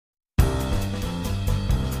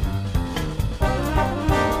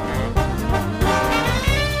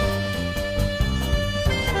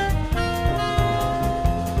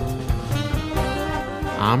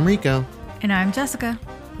I'm Rico. And I'm Jessica.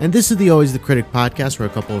 And this is the Always the Critic podcast, where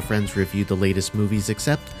a couple of friends review the latest movies,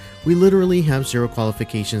 except we literally have zero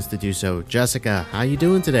qualifications to do so. Jessica, how you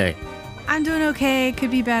doing today? I'm doing okay.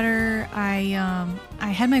 Could be better. I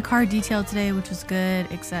had my car detailed today, which was good,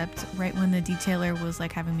 except right when the detailer was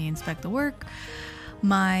like having me inspect the work,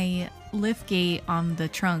 my lift gate on the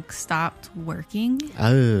trunk stopped working.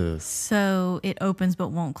 Oh. So it opens but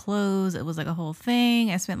won't close. It was like a whole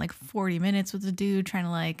thing. I spent like 40 minutes with the dude trying to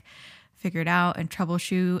like figure it out and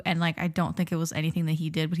troubleshoot. And like, I don't think it was anything that he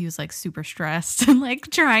did, but he was like super stressed and like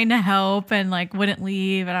trying to help and like wouldn't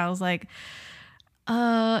leave. And I was like,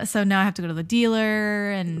 so now I have to go to the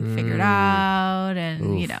dealer and figure it out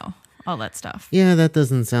and, you know, all that stuff. Yeah, that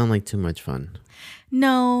doesn't sound like too much fun.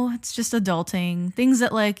 No, it's just adulting. Things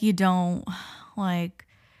that like you don't like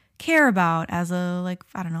care about as a like,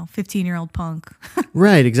 I don't know, 15-year-old punk.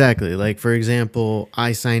 Right, exactly. Like, for example,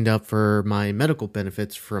 I signed up for my medical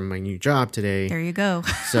benefits from my new job today. There you go.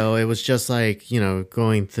 So it was just like, you know,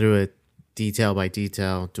 going through it detail by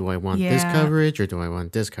detail. Do I want this coverage or do I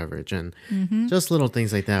want this coverage? And just little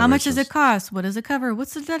things like that. How much does it cost? What does it cover?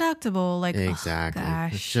 What's the deductible? Like, exactly. Oh,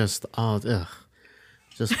 gosh. It's just,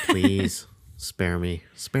 just please spare me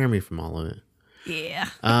from all of it.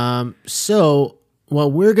 Yeah. So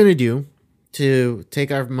what we're going to do to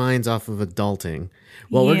take our minds off of adulting,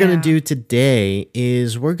 what we're going to do today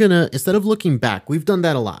is we're going to, instead of looking back, we've done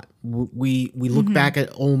that a lot. We look back at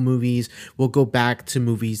old movies. We'll go back to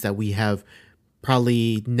movies that we have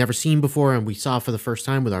probably never seen before and we saw for the first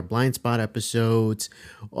time with our blind spot episodes.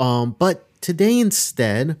 But today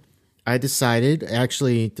instead, I decided,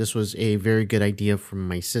 actually, this was a very good idea from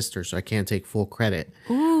my sister, so I can't take full credit.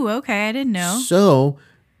 Ooh, okay. I didn't know. So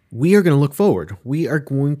we are going to look forward. We are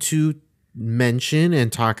going to mention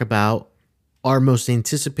and talk about our most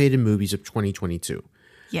anticipated movies of 2022.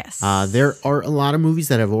 Yes. There are a lot of movies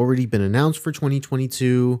that have already been announced for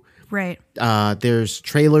 2022. Right. There's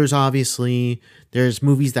trailers, obviously. There's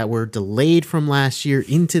movies that were delayed from last year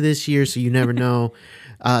into this year, so you never know.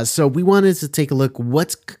 So we wanted to take a look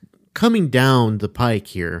what's coming down the pike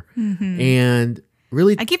here. And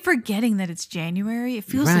really, I keep forgetting that it's January. It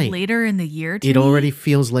feels later in the year to it me. already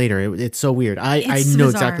feels later. It's so weird. I know bizarre.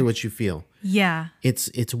 exactly what you feel. Yeah.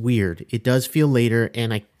 It's weird. It does feel later,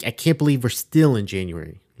 and I can't believe we're still in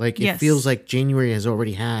January. Like, it feels like January has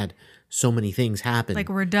already had so many things happen. Like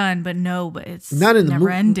we're done, but no, but it's not in never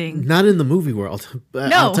ending. Not in the movie world. But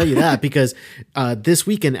No. I'll tell you that because this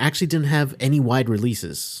weekend actually didn't have any wide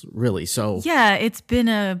releases, really. So yeah, it's been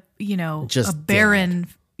a, just a barren. dead.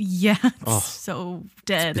 Yeah, it's so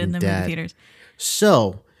dead in the movie theaters.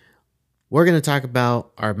 So we're going to talk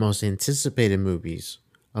about our most anticipated movies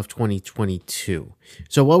of 2022.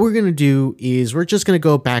 So what we're going to do is we're just going to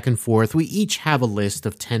go back and forth. We each have a list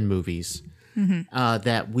of 10 movies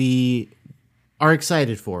that we are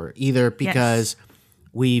excited for, either because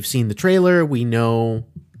we've seen the trailer, we know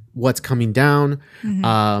what's coming down,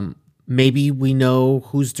 maybe we know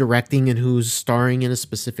who's directing and who's starring in a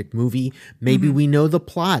specific movie. Maybe we know the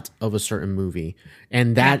plot of a certain movie.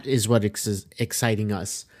 And that is what is exciting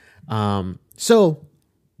us. So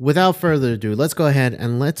without further ado, let's go ahead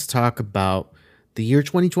and let's talk about the year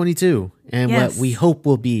 2022 and what we hope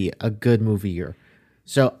will be a good movie year.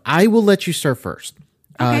 So I will let you start first.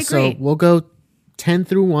 Okay, so great. We'll go 10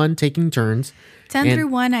 through 1, taking turns. 10 through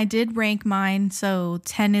 1, I did rank mine. So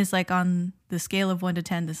 10 is like on the scale of 1 to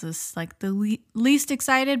 10. This is like the least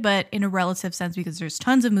excited, but in a relative sense, because there's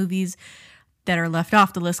tons of movies that are left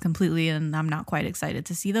off the list completely, and I'm not quite excited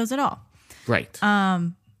to see those at all. Right.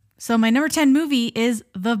 So my number 10 movie is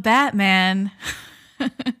The Batman.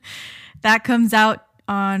 That comes out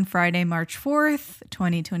on Friday, March 4th,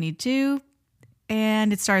 2022.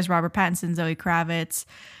 And it stars Robert Pattinson, Zoe Kravitz,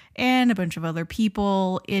 and a bunch of other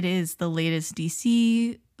people. It is the latest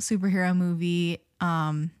DC superhero movie.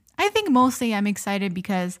 I think mostly I'm excited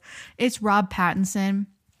because it's Rob Pattinson.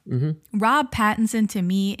 Rob Pattinson to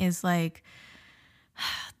me is like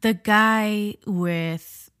the guy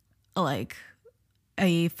with like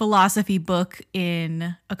a philosophy book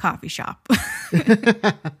in a coffee shop.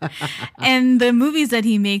 And the movies that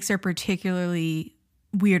he makes are particularly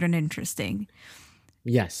weird and interesting.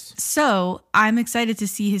 Yes. So I'm excited to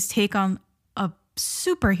see his take on a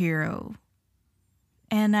superhero.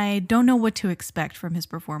 And I don't know what to expect from his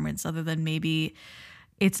performance other than maybe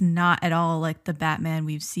it's not at all like the Batman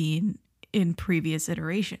we've seen in previous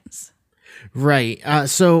iterations. Right.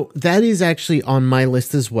 So that is actually on my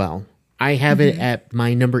list as well. I have it at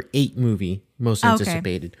my number 8 movie, most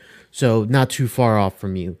anticipated. So not too far off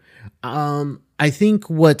from you. I think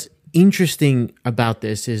what's interesting about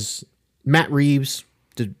this is Matt Reeves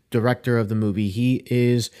the director of the movie. He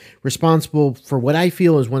is responsible for what I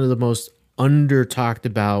feel is one of the most under talked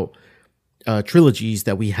about trilogies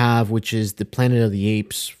that we have, which is the Planet of the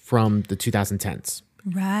Apes from the 2010s.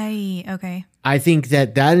 Right. Okay. I think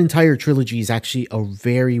that entire trilogy is actually a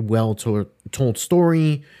very well told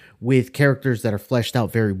story with characters that are fleshed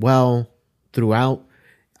out very well throughout.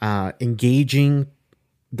 Engaging.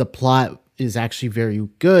 The plot is actually very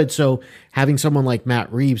good. So having someone like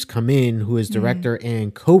Matt Reeves come in, who is director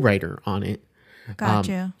and co-writer on it,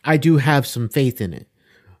 Gotcha. I do have some faith in it.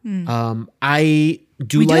 I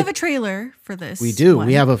do. We do have a trailer for this. We do. one.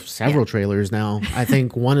 We have several trailers now. I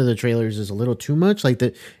think one of the trailers is a little too much. Like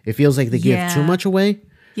it feels like they give too much away.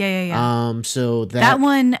 Yeah. So that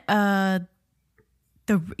one,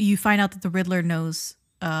 you find out that the Riddler knows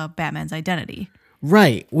Batman's identity.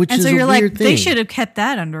 Right, which and is so you're a like, weird thing. they should have kept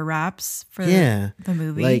that under wraps for the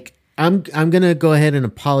movie. Like, I'm gonna go ahead and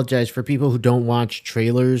apologize for people who don't watch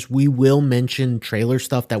trailers. We will mention trailer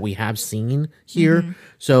stuff that we have seen here.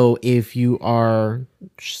 So if you are,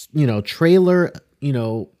 trailer,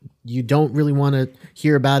 you don't really want to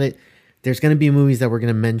hear about it. There's gonna be movies that we're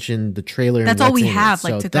gonna mention the trailer. That's all we have.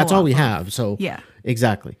 Like, to go that's all we off have. So yeah,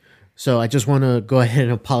 exactly. So I just want to go ahead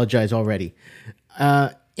and apologize already.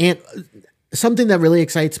 And something that really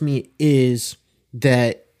excites me is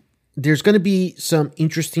that there's going to be some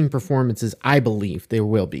interesting performances. I believe there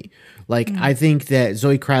will be. Like, I think that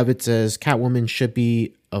Zoe Kravitz as Catwoman should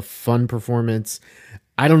be a fun performance.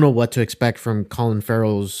 I don't know what to expect from Colin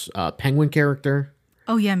Farrell's Penguin character.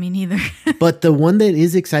 Oh, yeah, me neither. But the one that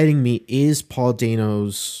is exciting me is Paul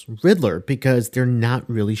Dano's Riddler, because they're not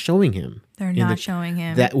really showing him. They're not showing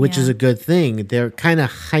him. Which is a good thing. They're kind of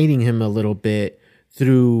hiding him a little bit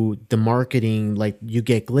through the marketing. Like, you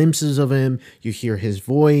get glimpses of him, you hear his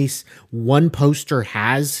voice. One poster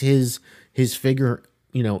has his figure,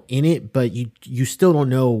 in it, but you still don't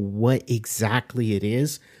know what exactly it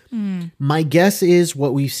is. My guess is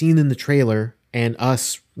what we've seen in the trailer and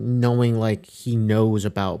us knowing like he knows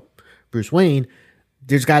about Bruce Wayne,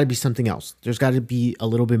 there's got to be something else. There's got to be a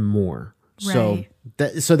little bit more. Right.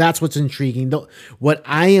 So that's what's intriguing. What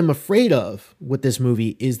I am afraid of with this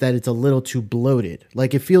movie is that it's a little too bloated.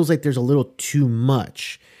 Like, it feels like there's a little too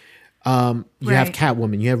much. You have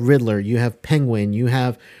Catwoman, you have Riddler, you have Penguin, you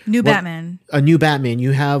have a new Batman.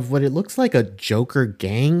 You have what it looks like a Joker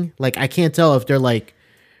gang. Like, I can't tell if they're like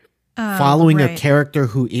following a character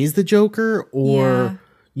who is the Joker or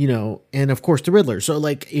and of course the Riddler. So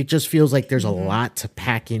like, it just feels like there's a lot to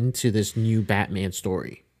pack into this new Batman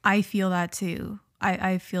story. I feel that too.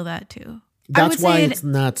 I feel that too. That's why it's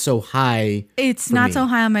not so high. It's not so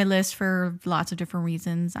high on my list for lots of different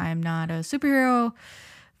reasons. I'm not a superhero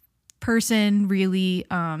person, really.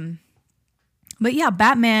 But yeah,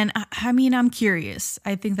 Batman, I mean, I'm curious.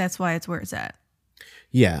 I think that's why it's where it's at.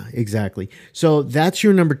 Yeah, exactly. So that's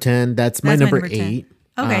your number 10. That's my number 8.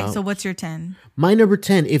 Okay, so what's your 10? My number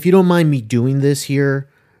 10, if you don't mind me doing this here,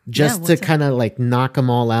 just to kind of like knock them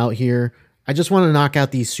all out here. I just want to knock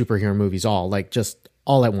out these superhero movies just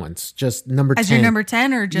all at once. Just number 10. As your number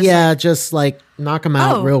 10 or just? Yeah, just like knock them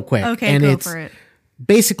out real quick. Okay, and go it's for it.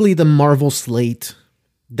 Basically the Marvel slate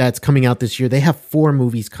that's coming out this year. They have 4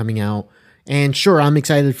 movies coming out. And sure, I'm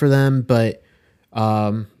excited for them, but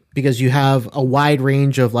because you have a wide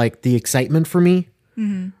range of like the excitement for me.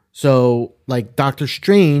 Mm-hmm. So like Doctor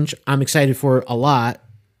Strange, I'm excited for a lot.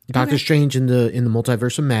 Doctor Strange in the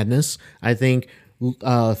Multiverse of Madness. I think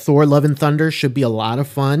Thor Love and Thunder should be a lot of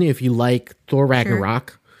fun if you like Thor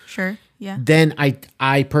Ragnarok. Sure. Yeah. Then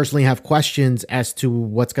I personally have questions as to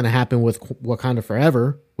what's going to happen with Wakanda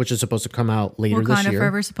Forever, which is supposed to come out later this year. Wakanda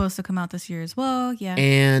Forever is supposed to come out this year as well. Yeah.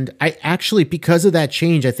 And I actually, because of that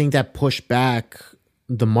change, I think that pushed back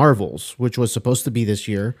the Marvels, which was supposed to be this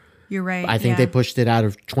year. You're right. I think they pushed it out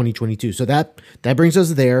of 2022. So that brings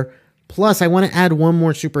us there. Plus, I want to add one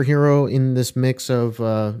more superhero in this mix of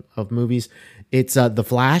movies. It's The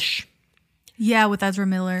Flash. Yeah, with Ezra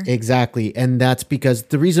Miller. Exactly. And that's because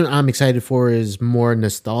the reason I'm excited for is more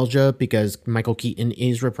nostalgia, because Michael Keaton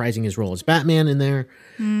is reprising his role as Batman in there.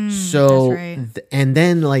 So, that's right. And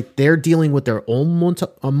then like they're dealing with their own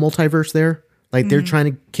multiverse there. Like they're trying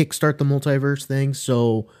to kickstart the multiverse thing.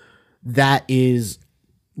 So that is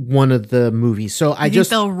one of the movies. So I just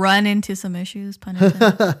they'll run into some issues. Pun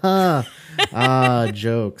intended.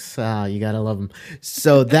 Jokes. You gotta love them.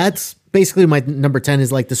 So that's basically my number 10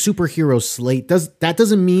 is like the superhero slate. That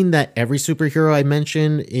doesn't mean that every superhero I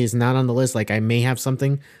mention is not on the list. Like I may have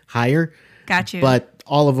something higher. Got you. But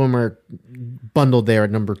all of them are bundled there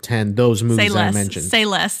at number 10. Those movies I mentioned. Say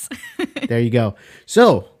less. There you go.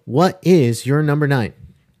 So what is your number 9?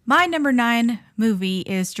 My number 9 movie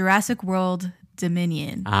is Jurassic World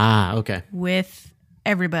Dominion Ah, okay. with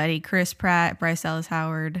everybody, Chris Pratt, Bryce Dallas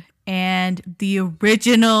Howard, and the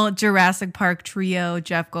original Jurassic Park trio,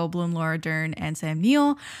 Jeff Goldblum, Laura Dern, and Sam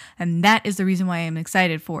Neill. And that is the reason why I'm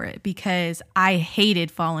excited for it, because I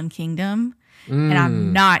hated Fallen Kingdom and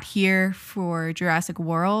I'm not here for Jurassic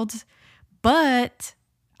World, but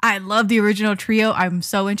I love the original trio. I'm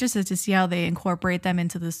so interested to see how they incorporate them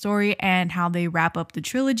into the story and how they wrap up the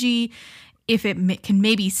trilogy. If it can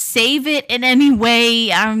maybe save it in any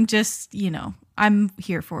way, I'm just, I'm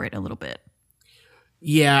here for it a little bit.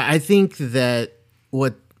 Yeah, I think that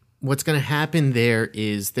what's going to happen there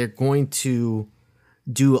is they're going to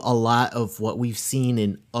do a lot of what we've seen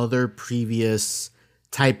in other previous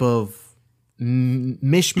type of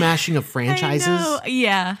mishmashing of franchises. I know.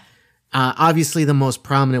 Yeah. Obviously, the most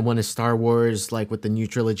prominent one is Star Wars. Like with the new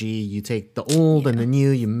trilogy, you take the old and the new,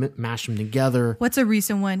 you mash them together. What's a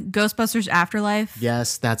recent one? Ghostbusters Afterlife.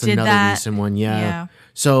 Yes, that's another recent one. Yeah.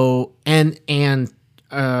 So and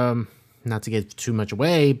not to get too much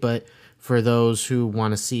away, but for those who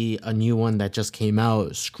want to see a new one that just came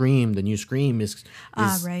out, Scream, the new Scream is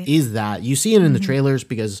that you see it in the trailers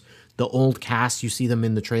because the old cast, you see them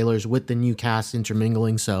in the trailers with the new cast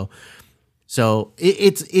intermingling. So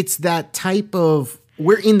it's that type of,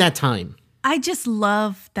 we're in that time. I just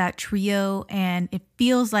love that trio, and it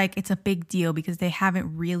feels like it's a big deal because they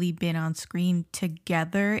haven't really been on screen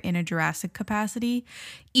together in a Jurassic capacity.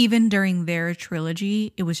 Even during their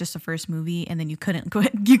trilogy, it was just the first movie, and then you couldn't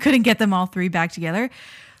get them all three back together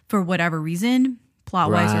for whatever reason,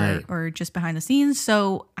 plot-wise or just behind the scenes.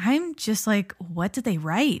 So I'm just like, what did they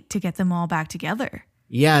write to get them all back together?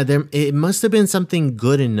 Yeah, it must have been something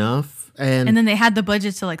good enough. And then they had the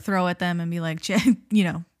budget to like throw at them and be like,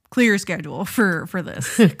 clear your schedule for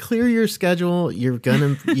this. Clear your schedule. You're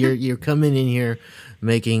coming in here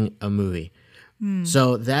making a movie.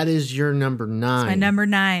 So that is your number 9. My number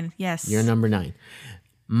 9. Yes. Your number 9.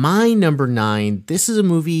 My number 9. This is a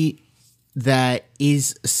movie that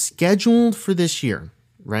is scheduled for this year,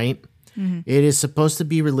 right? Mm-hmm. It is supposed to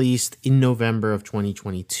be released in November of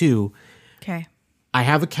 2022. Okay. I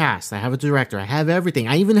have a cast. I have a director. I have everything.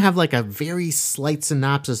 I even have like a very slight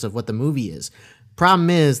synopsis of what the movie is. Problem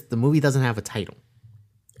is, the movie doesn't have a title.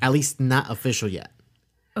 At least not official yet.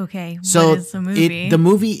 Okay, so what is the movie? The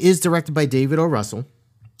movie is directed by David O. Russell.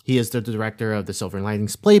 He is the director of The Silver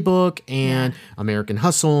Linings Playbook and American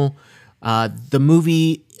Hustle. The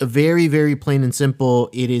movie, very, very plain and simple.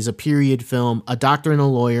 It is a period film. A doctor and a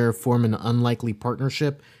lawyer form an unlikely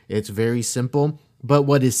partnership. It's very simple. But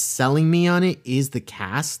what is selling me on it is the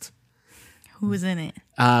cast. Who is in it?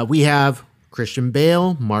 We have Christian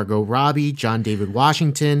Bale, Margot Robbie, John David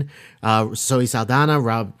Washington, Zoe Saldana,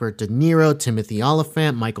 Robert De Niro, Timothy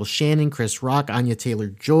Olyphant, Michael Shannon, Chris Rock, Anya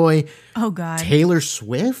Taylor-Joy. Oh, God. Taylor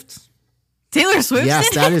Swift? Taylor Swift?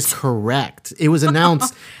 Yes, that is correct. It was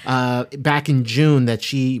announced back in June that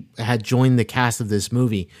she had joined the cast of this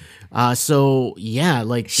movie. She's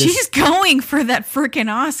going for that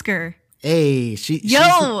freaking Oscar. Hey, she's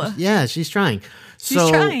trying. She's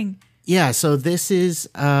trying. Yeah, so this is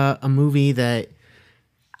a movie that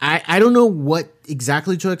I don't know what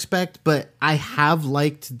exactly to expect, but I have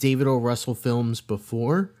liked David O. Russell films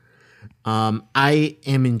before. I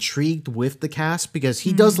am intrigued with the cast because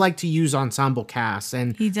he does like to use ensemble casts,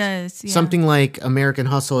 and he does. Yeah. Something like American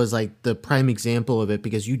Hustle is like the prime example of it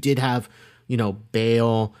because you did have,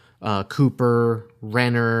 Bale, Cooper,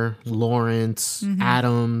 Renner, Lawrence,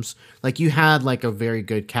 Adams. Like you had like a very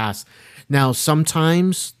good cast. Now,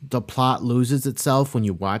 sometimes the plot loses itself when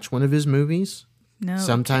you watch one of his movies. No.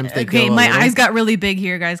 Sometimes they go. Okay, my eyes got really big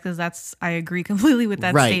here, guys, because I agree completely with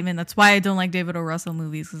that right. statement. That's why I don't like David O. Russell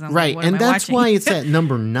movies. Because I'm right, like, and that's watching? why it's at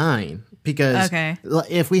number 9. Because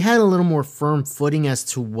if we had a little more firm footing as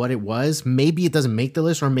to what it was, maybe it doesn't make the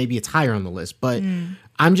list, or maybe it's higher on the list. But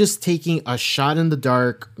I'm just taking a shot in the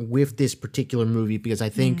dark with this particular movie because I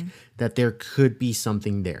think that there could be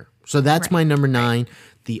something there. So that's my number 9,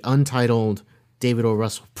 the untitled David O.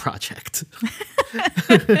 Russell project.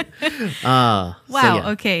 Wow.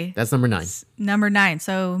 Okay. That's number 9. Number 9.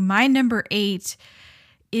 So my number 8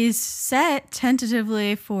 is set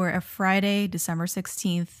tentatively for a Friday, December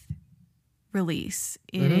 16th release.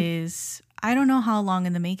 It is, I don't know how long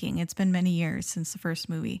in the making. It's been many years since the first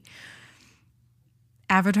movie.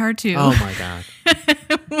 Avatar 2. Oh my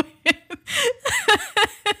God.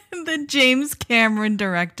 The James Cameron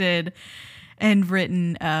directed and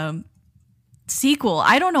written sequel.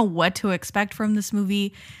 I don't know what to expect from this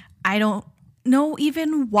movie. I don't know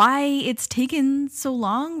even why it's taken so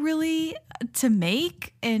long really to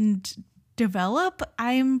make, and develop.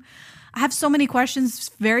 I have so many questions,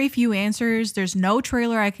 very few answers. There's no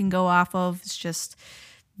trailer I can go off of. It's just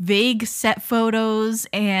vague set photos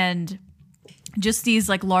and just these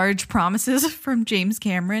like large promises from James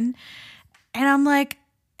Cameron. And I'm like,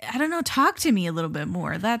 I don't know, talk to me a little bit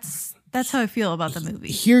more. That's how I feel about the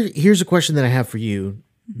movie. Here's a question that I have for you.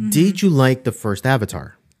 Did you like the first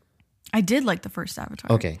Avatar? I did like the first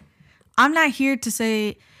Avatar. Okay. I'm not here to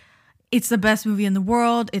say it's the best movie in the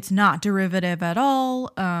world. It's not derivative at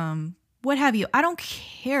all. What have you. I don't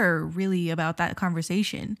care really about that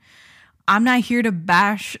conversation. I'm not here to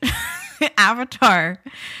bash Avatar.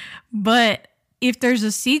 But if there's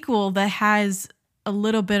a sequel that has a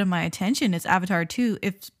little bit of my attention, it's Avatar 2,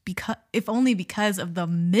 if only because of the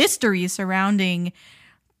mystery surrounding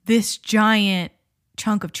this giant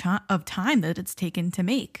chunk of time that it's taken to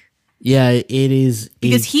make. Yeah, it is.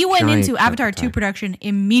 Because he went into Avatar 2 production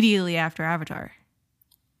immediately after Avatar.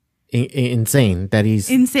 Insane that he's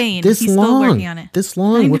insane. This he's long, still working on it. This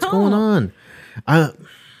long. What's going on? I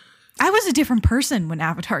was a different person when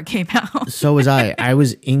Avatar came out. So was I. I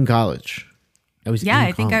was in college.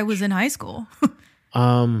 I think I was in high school.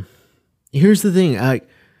 Here's the thing.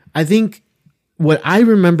 I think what I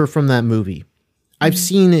remember from that movie, I've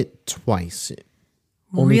seen it twice.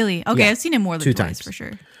 Really? Okay, yeah, I've seen it more than 2 twice times for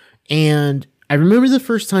sure. And I remember the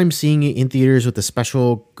first time seeing it in theaters with the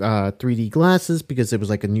special 3D glasses because it was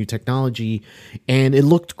like a new technology and it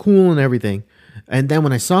looked cool and everything. And then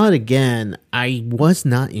when I saw it again, I was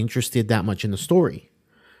not interested that much in the story.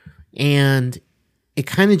 And it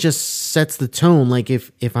kind of just sets the tone. Like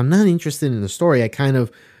if I'm not interested in the story, I kind of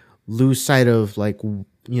lose sight of like,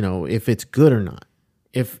 you know, if it's good or not.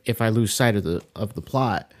 If I lose sight of the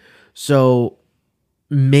plot. So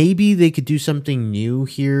maybe they could do something new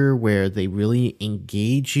here where they really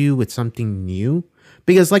engage you with something new.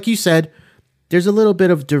 Because like you said, there's a little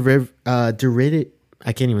bit of derivative.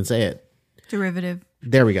 I can't even say it. Derivative.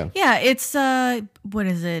 There we go. Yeah, it's what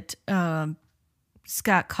is it? It's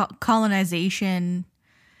got colonization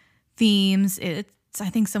themes. It's I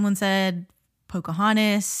think someone said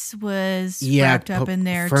Pocahontas was wrapped up in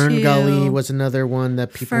there too. Fern Gully was another one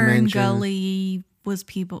that people mentioned. Fern Gully was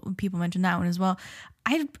people mentioned that one as well.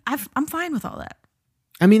 I'm fine with all that.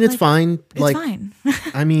 I mean, it's fine. It's fine.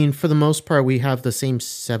 I mean, for the most part, we have the same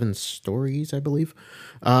 7 stories, I believe,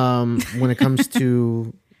 when it comes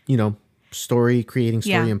to, you know, creating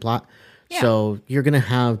story and plot. Yeah. So you're going to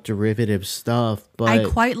have derivative stuff, but I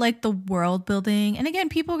quite like the world building. And again,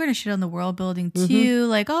 people are going to shit on the world building too.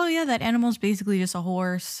 Like, oh yeah, that animal's basically just a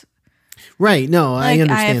horse. Right. No, like, I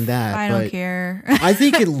understand that. I don't care. I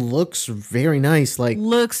think it looks very nice. Like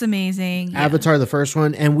looks amazing. Avatar, the first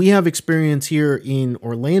one. And we have experience here in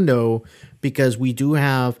Orlando because we do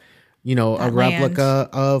have, you know, a replica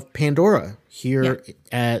of Pandora here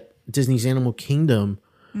at Disney's Animal Kingdom.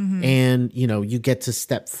 Mm-hmm. And, you know, you get to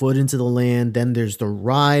step foot into the land. Then there's the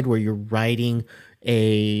ride where you're riding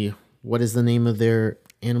what is the name of their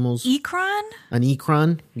animals? Ekron? An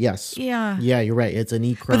Ekron? Yes. Yeah. Yeah, you're right. It's an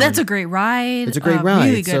Ekron. But that's a great ride. It's a great ride.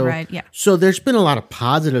 Really good ride. Yeah. So there's been a lot of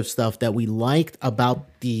positive stuff that we liked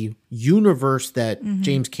about the universe that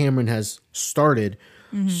James Cameron has started.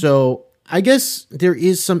 Mm-hmm. So I guess there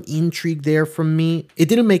is some intrigue there from me. It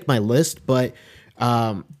didn't make my list, but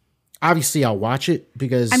obviously I'll watch it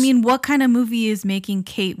because... I mean, what kind of movie is making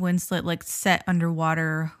Kate Winslet like set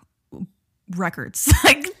underwater records?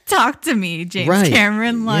 Like, talk to me, James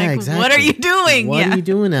Cameron. Like, yeah, exactly. What are you doing? What are you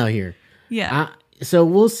doing out here? Yeah. So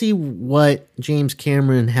we'll see what James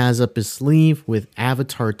Cameron has up his sleeve with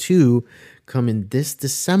Avatar 2 coming this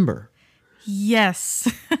December.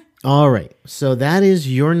 Yes. All right. So that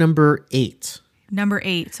is your number 8. Number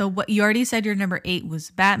 8. So what you already said your number 8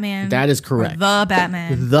 was Batman. That is correct. The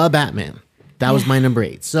Batman. The Batman. That was my number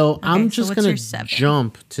 8. So I'm just going to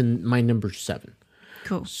jump to my number 7.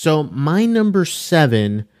 Cool. So my number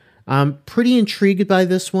 7, I'm pretty intrigued by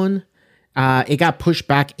this one. It got pushed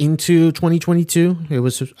back into 2022. It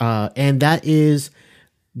was, and that is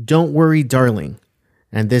Don't Worry, Darling.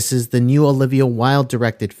 And this is the new Olivia Wilde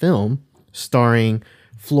directed film starring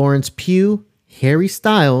Florence Pugh, Harry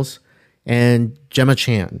Styles, and Gemma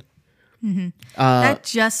Chan. Mm-hmm. That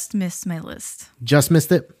just missed my list. Just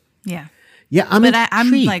missed it? Yeah. Yeah, I'm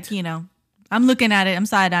like, you know, I'm looking at it. I'm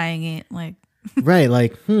side-eyeing it. Like, right,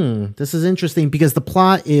 like, this is interesting because the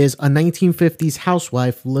plot is a 1950s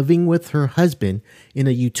housewife living with her husband in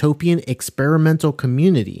a utopian experimental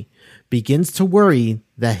community begins to worry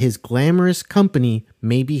that his glamorous company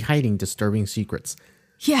may be hiding disturbing secrets.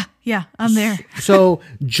 Yeah, I'm there. So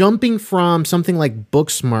jumping from something like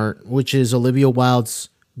Booksmart, which is Olivia Wilde's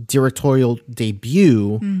directorial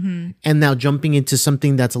debut, and now jumping into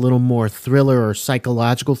something that's a little more thriller or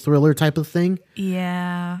psychological thriller type of thing.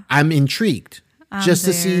 Yeah. I'm intrigued just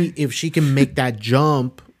to see if she can make that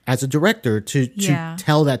jump as a director to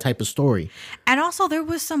tell that type of story. And also there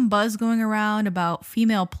was some buzz going around about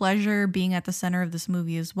female pleasure being at the center of this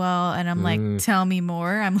movie as well. And I'm like, tell me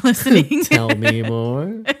more. I'm listening. Tell me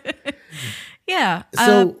more. Yeah.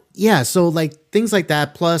 So like things like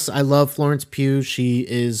that. Plus, I love Florence Pugh. She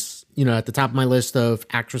is, at the top of my list of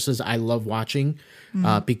actresses I love watching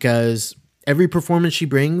because every performance she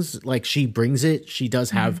brings, like she brings it. She does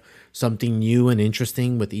have something new and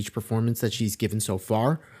interesting with each performance that she's given so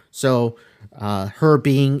far. So her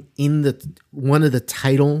being in one of the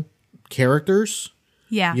title characters,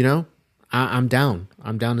 I'm down.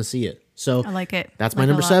 I'm down to see it. So I like it. That's my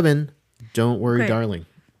number 7. Don't worry, darling.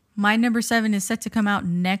 My number 7 is set to come out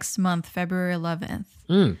next month, February 11th.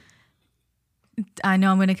 I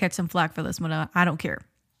know I'm going to catch some flack for this one. I don't care.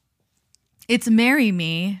 It's Marry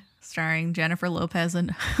Me, starring Jennifer Lopez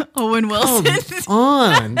and Owen Wilson. Come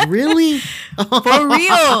on, really? For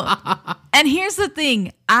real. And here's the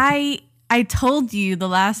thing. I told you the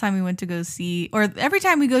last time we went to go see, or every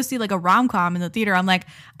time we go see like a rom-com in the theater, I'm like,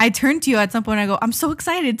 I turn to you at some point and I go, I'm so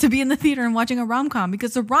excited to be in the theater and watching a rom-com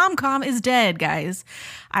because the rom-com is dead, guys.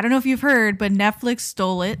 I don't know if you've heard, but Netflix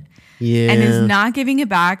stole it. Yeah. And is not giving it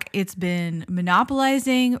back. It's been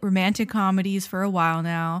monopolizing romantic comedies for a while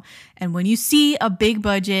now. And when you see a big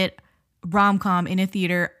budget rom-com in a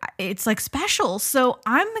theater, it's like special. So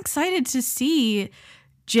I'm excited to see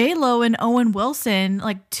J-Lo and Owen Wilson,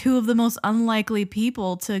 like two of the most unlikely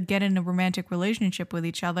people to get in a romantic relationship with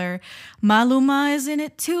each other. Maluma is in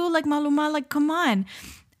it too. Like Maluma, like come on.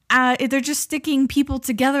 They're just sticking people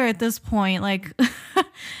together at this point. Like,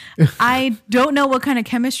 I don't know what kind of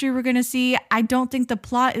chemistry we're going to see. I don't think the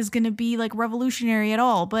plot is going to be like revolutionary at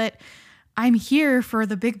all, but I'm here for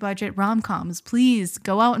the big budget rom-coms. Please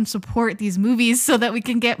go out and support these movies so that we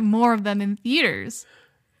can get more of them in theaters.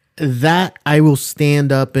 That I will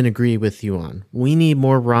stand up and agree with you on. We need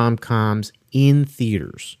more rom-coms in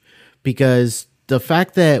theaters because the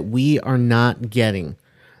fact that we are not getting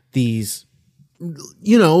these,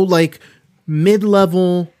 like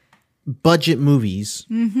mid-level budget movies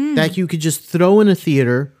that you could just throw in a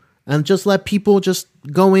theater and just let people just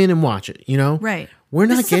go in and watch it, Right. We're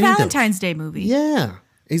not getting a Valentine's Day movie. Yeah,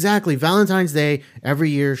 exactly. Valentine's Day every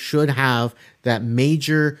year should have that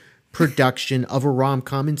major production of a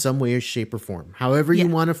rom-com in some way or shape or form. However you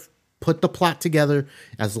want to put the plot together,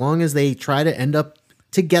 as long as they try to end up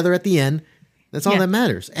together at the end, that's all that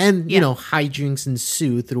matters. And, hijinks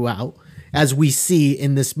ensue throughout, as we see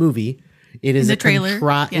in this movie. It is in the trailer.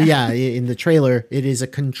 In the trailer, it is a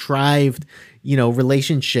contrived,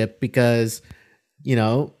 relationship because,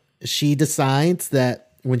 she decides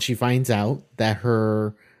that when she finds out that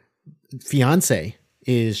her fiance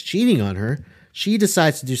is cheating on her, she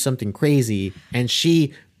decides to do something crazy and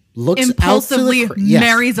she looks impulsively out to the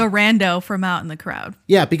marries a rando from out in the crowd.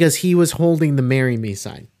 Yeah, because he was holding the "Marry Me"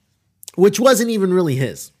 sign, which wasn't even really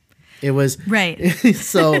his. It was right.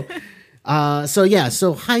 So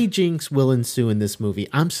hijinks will ensue in this movie.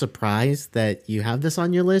 I'm surprised that you have this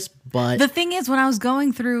on your list, but the thing is, when I was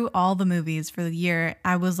going through all the movies for the year,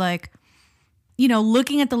 I was like,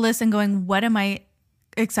 looking at the list and going, what am I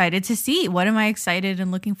excited to see? What am I excited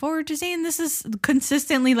and looking forward to seeing? This is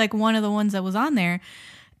consistently like one of the ones that was on there.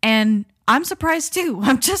 And I'm surprised too.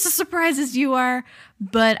 I'm just as surprised as you are,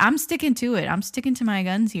 but I'm sticking to it. I'm sticking to my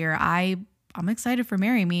guns here. I'm excited for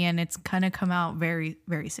Marry Me, and it's going to come out very,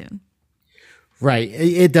 very soon. Right.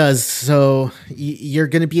 It does. So you're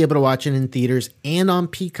going to be able to watch it in theaters and on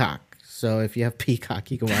Peacock. So if you have Peacock,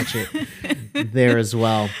 you can watch it there as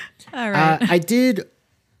well. All right.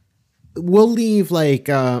 We'll leave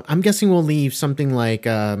I'm guessing we'll leave something like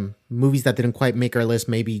movies that didn't quite make our list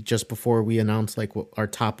maybe just before we announce like what our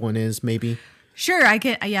top one is maybe. Sure, I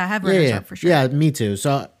can. Yeah, I have runners up for sure. Yeah, me too.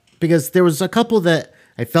 So because there was a couple that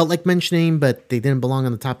I felt like mentioning, but they didn't belong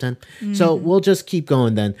on the top 10. So we'll just keep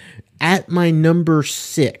going then. At my number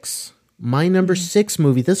 6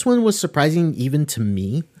 movie, this one was surprising even to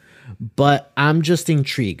me, but I'm just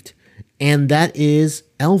intrigued. And that is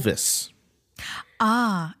Elvis.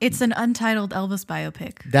 It's an untitled Elvis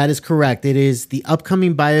biopic. That is correct. It is the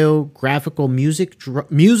upcoming biographical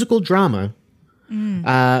musical drama.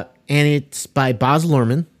 And it's by Baz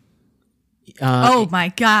Luhrmann. Oh my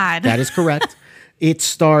God. That is correct. It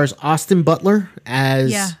stars Austin Butler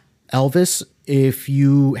as Elvis. If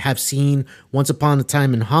you have seen Once Upon a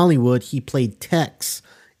Time in Hollywood, he played Tex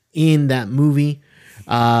in that movie.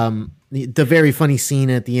 The very funny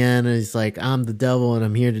scene at the end is like, I'm the devil and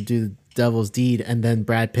I'm here to do devil's deed, and then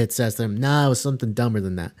Brad Pitt says to him, "Nah, it was something dumber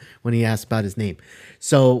than that." When he asked about his name,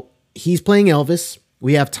 so he's playing Elvis.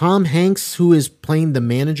 We have Tom Hanks, who is playing the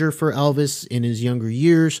manager for Elvis in his younger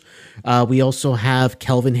years. We also have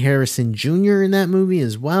Kelvin Harrison Jr. in that movie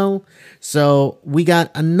as well. So we got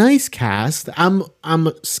a nice cast. I'm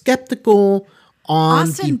skeptical on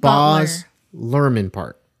Austin the Baz Luhrmann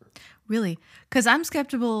part. Really? Because I'm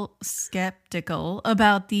skeptical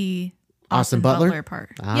about the Austin Butler part.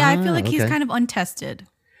 Yeah, I feel like he's kind of untested.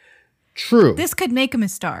 True. This could make him a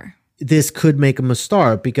star. This could make him a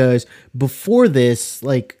star because before this,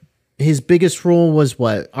 like his biggest role was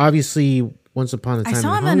what? Obviously, Once Upon a Time I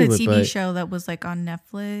saw in him on a Hollywood, TV show that was like on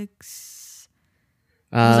Netflix.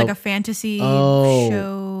 It was like a fantasy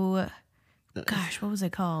show. Gosh, what was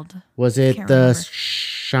it called? Was it the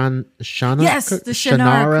Shannara? Yes, the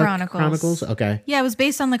Shannara Chronicles. Okay. Yeah, it was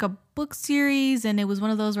based on like a book series, and it was one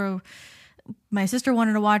of those where my sister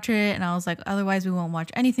wanted to watch it, and I was like, otherwise we won't watch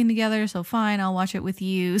anything together, so fine, I'll watch it with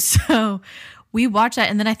you. So we watched that,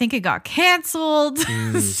 and then I think it got canceled.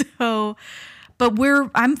 But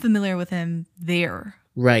I'm familiar with him there.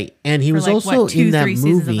 Right. And he was like, also in that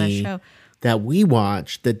movie that, that we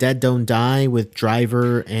watched, The Dead Don't Die, with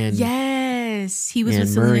Driver and Yes, he was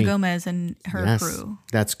with Murray. Selena Gomez and her crew.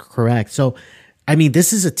 That's correct. So, I mean,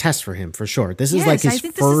 this is a test for him for sure. This is like his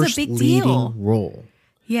first leading role.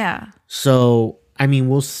 Yeah. So, I mean,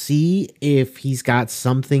 we'll see if he's got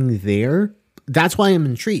something there. That's why I'm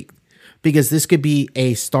intrigued, because this could be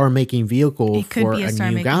a star-making vehicle for a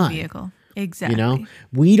new guy. Vehicle. Exactly. You know,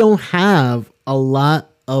 we don't have a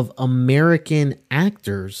lot of American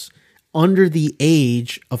actors under the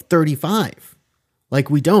age of 35. Like,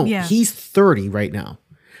 we don't. Yeah. He's 30 right now.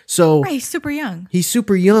 So he's super young. He's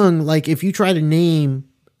super young. Like, if you try to name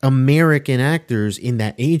American actors in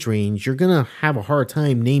that age range, you're going to have a hard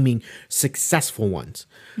time naming successful ones.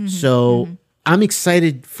 So I'm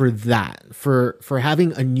excited for that, for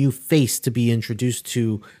having a new face to be introduced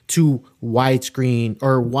to widescreen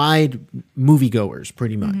or wide moviegoers,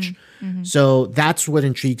 pretty much. So that's what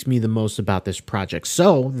intrigues me the most about this project.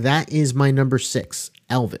 So that is my number 6,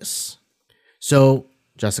 Elvis. So,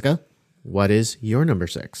 Jessica, what is your number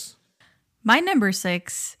 6? My number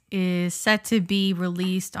 6 is set to be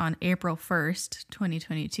released on April 1st,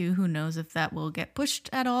 2022. Who knows if that will get pushed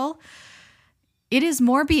at all? It is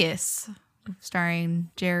Morbius, starring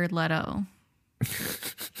Jared Leto.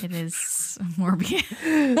 It is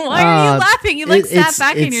Morbius. Why are you laughing? You sat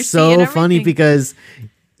back in your seat. It's so funny because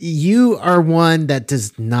you are one that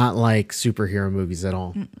does not like superhero movies at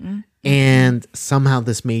all. And somehow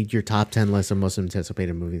this made your top 10 list of most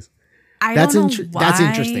anticipated movies. Don't know why, that's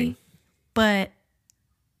interesting. But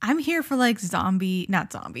I'm here for like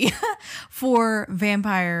for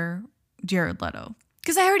vampire Jared Leto.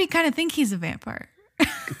 Because I already kind of think he's a vampire.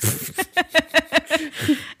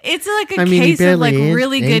 It's like a case of like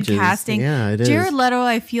really good casting. Yeah, it is. Jared Leto,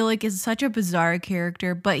 I feel like, is such a bizarre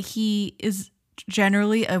character, but he is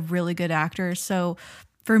generally a really good actor. So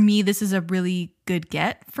for me, this is a really good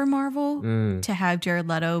get for Marvel to have Jared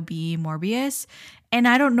Leto be Morbius. And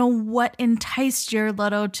I don't know what enticed Jared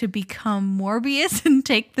Leto to become Morbius and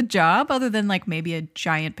take the job, other than like maybe a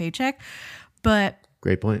giant paycheck. But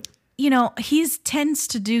great point. You know, he tends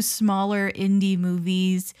to do smaller indie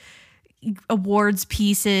movies, awards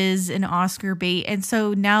pieces, and Oscar bait. And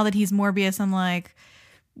so now that he's Morbius, I'm like,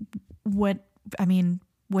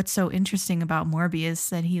 what's so interesting about Morbius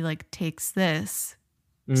that he like takes this?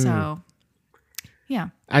 So, yeah.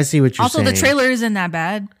 I see what you're saying. Also, the trailer isn't that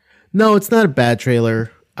bad. No, it's not a bad trailer.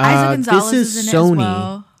 Isaac Gonzalez is in Sony. it as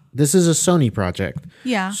well. This is a Sony project.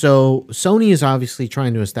 Yeah. So Sony is obviously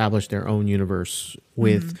trying to establish their own universe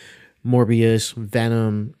with Morbius,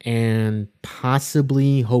 Venom, and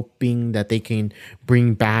possibly hoping that they can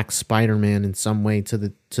bring back Spider-Man in some way to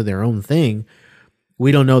their own thing.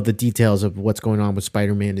 We don't know the details of what's going on with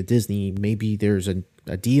Spider-Man to Disney. Maybe there's a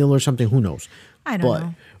deal or something. Who knows? I don't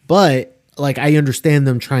know. But like, I understand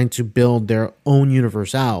them trying to build their own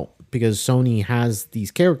universe out because Sony has these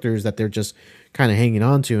characters that they're just kind of hanging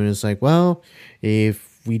on to. And it's like, well,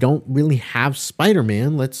 if we don't really have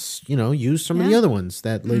Spider-Man, let's, use some of the other ones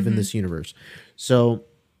that live in this universe. So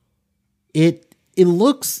it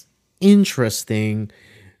looks interesting,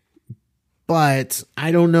 but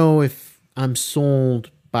I don't know if I'm sold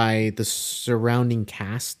by the surrounding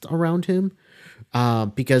cast around him,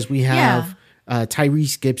 because we have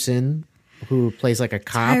Tyrese Gibson, who plays like a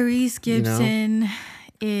cop. Tyrese Gibson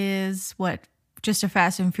is just a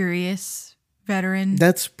Fast and Furious veteran.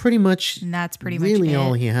 That's pretty much really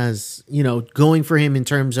all he has, going for him in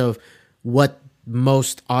terms of what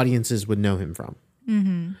most audiences would know him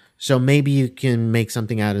from. So maybe you can make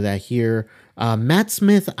something out of that here. Matt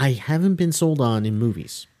Smith, I haven't been sold on in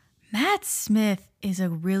movies. Matt Smith is a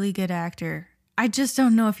really good actor. I just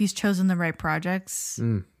don't know if he's chosen the right projects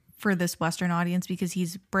for this Western audience because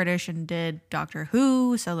he's British and did Doctor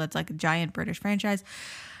Who, so that's like a giant British franchise.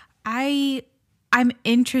 I'm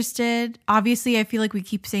interested. Obviously, I feel like we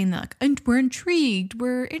keep saying that, like, and we're intrigued,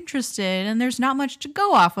 we're interested, and there's not much to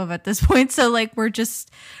go off of at this point. So like we're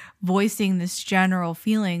just voicing this general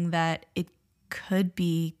feeling that it could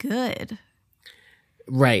be good.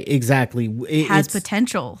 Right, exactly. It has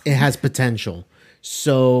potential. It has potential.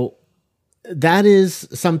 So that is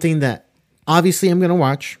something that obviously I'm going to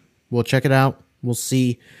watch. We'll check it out. We'll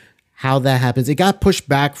see how that happens. It got pushed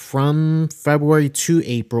back from February to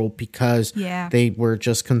April because they were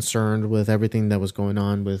just concerned with everything that was going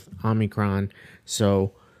on with Omicron.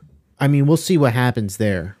 So, I mean, we'll see what happens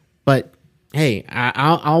there. But hey,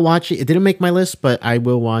 I'll watch it. It didn't make my list, but I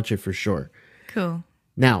will watch it for sure. Cool.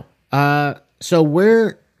 Now, so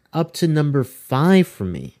we're up to number 5 for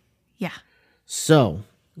me. Yeah. So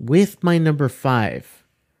with my number 5,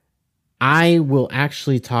 I will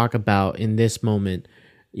actually talk about in this moment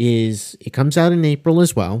is it comes out in April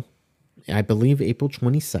as well. I believe April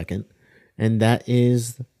 22nd. And that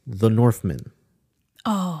is The Northman.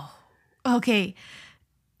 Oh, okay.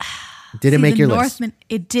 Did it make your Northman, list?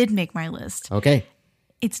 It did make my list. Okay.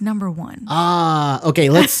 It's number 1. Okay.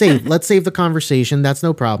 Let's save the conversation. That's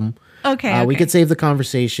no problem. Okay. We could save the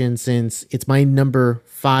conversation since it's my number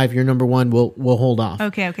 5. Your number 1. We'll hold off.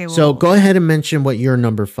 Okay. So go ahead and mention what your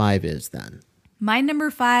number 5 is then. My number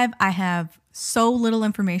 5, I have so little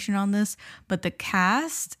information on this, but the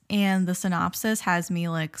cast and the synopsis has me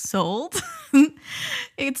like sold.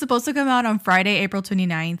 It's supposed to come out on Friday, April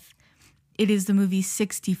 29th. It is the movie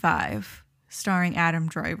 65, starring Adam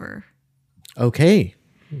Driver. Okay.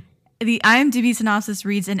 The IMDb synopsis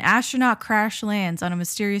reads, an astronaut crash lands on a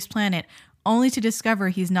mysterious planet only to discover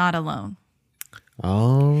he's not alone.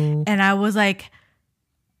 Oh. And I was like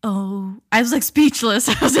speechless.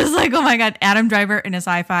 I was just like, oh my God, Adam Driver in a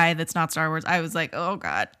sci-fi that's not Star Wars. I was like, oh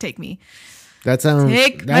God, take me. That sounds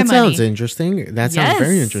interesting. That sounds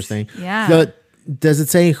very interesting. Yeah. Does it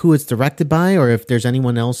say who it's directed by or if there's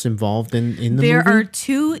anyone else involved in the movie? There are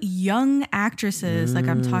 2 young actresses, like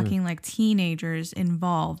I'm talking like teenagers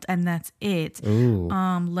involved, and that's it. Ooh.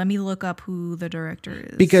 Let me look up who the director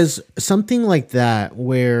is. Because something like that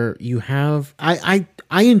where you have I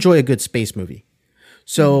enjoy a good space movie.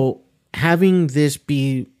 So having this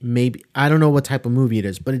be maybe, I don't know what type of movie it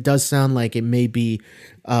is, but it does sound like it may be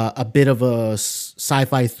a bit of a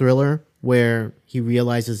sci-fi thriller where he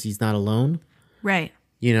realizes he's not alone. Right.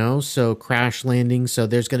 You know, so crash landing. So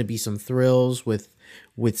there's going to be some thrills with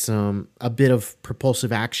a bit of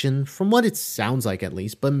propulsive action from what it sounds like at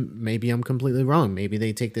least, but maybe I'm completely wrong. Maybe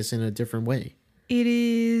they take this in a different way. It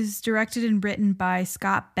is directed and written by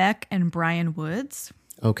Scott Beck and Brian Woods.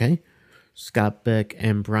 Okay. Scott Beck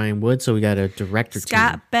and Brian Woods. So we got a director team.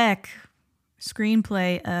 Scott Beck,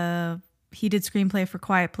 screenplay. He did screenplay for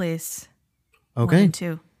Quiet Place. Okay. 1 and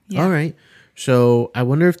 2. Yeah. All right. So I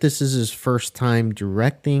wonder if this is his first time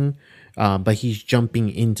directing, but he's jumping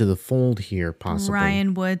into the fold here, possibly.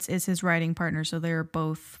 Brian Woods is his writing partner, so they're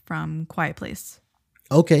both from Quiet Place.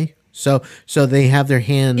 Okay. So they have their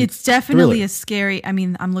hand. It's definitely a scary. I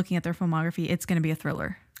mean, I'm looking at their filmography. It's going to be a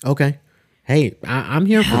thriller. Okay. Hey, I'm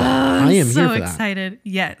here for that. I am here for that. So excited.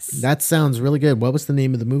 Yes. That sounds really good. What was the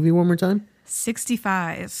name of the movie one more time?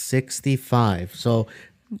 65. 65. So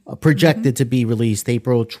projected to be released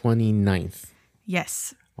April 29th.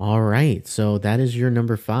 Yes. All right. So that is your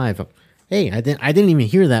number 5. Hey, I didn't even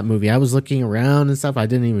hear that movie. I was looking around and stuff. I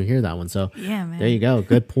didn't even hear that one. So yeah, man. There you go.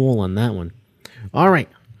 Good pull on that one. All right.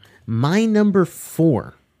 My number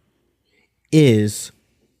 4 is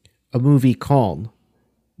a movie called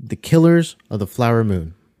The Killers of the Flower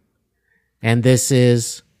Moon. And this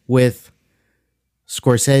is with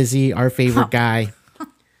Scorsese, our favorite guy.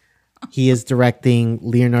 He is directing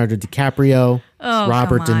Leonardo DiCaprio,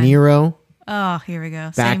 Robert De Niro. Oh, here we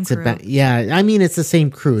go. Back to back. Yeah, I mean, it's the same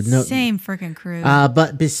crew. Same freaking crew.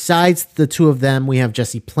 But besides the 2 of them, we have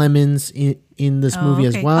Jesse Plemons in this movie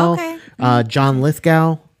as well. Okay. John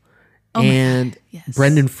Lithgow and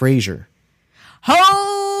Brendan Fraser.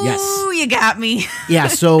 Oh, yes. You got me. Yeah,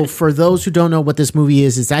 so for those who don't know what this movie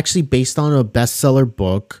is, it's actually based on a bestseller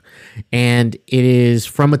book, and it is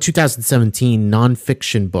from a 2017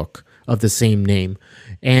 nonfiction book of the same name.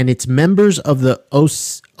 And it's members of the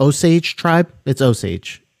Osage tribe. It's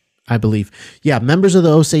Osage, I believe. Yeah, members of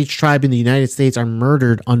the Osage tribe in the United States are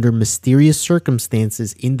murdered under mysterious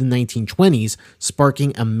circumstances in the 1920s,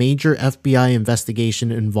 sparking a major FBI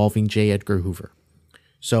investigation involving J. Edgar Hoover.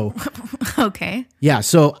 So Okay. yeah,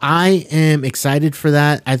 so I am excited for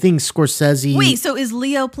that. I think Scorsese. Wait, so is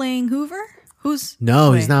Leo playing Hoover?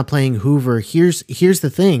 No, wait. he's not playing Hoover. Here's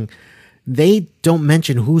the thing. They don't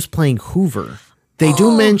mention who's playing Hoover. They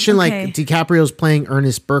do mention okay. like DiCaprio's playing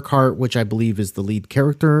Ernest Burkhart, which I believe is the lead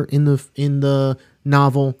character in the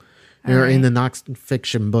novel or in the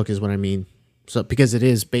nonfiction book is what I mean. So because it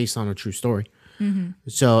is based on a true story.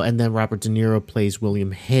 So and then Robert De Niro plays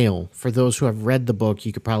William Hale. For those who have read the book,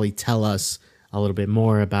 you could probably tell us a little bit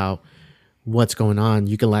more about what's going on.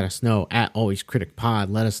 You can let us know at Always Critic Pod.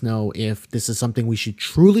 Let us know if this is something we should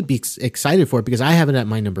truly be excited for, because I have it at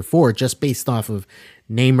my number 4 just based off of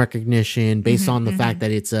name recognition, based on the fact that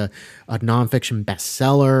it's a nonfiction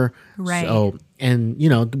bestseller. Right. So, and you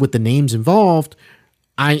know, with the names involved,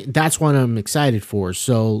 that's what I'm excited for.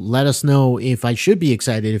 So let us know if I should be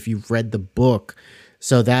excited if you've read the book.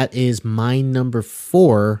 So that is my number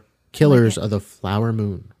 4, Killers of the Flower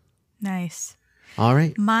Moon. Nice. All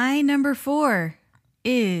right. My number 4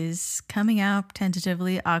 is coming out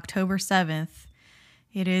tentatively October 7th.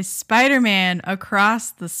 It is Spider-Man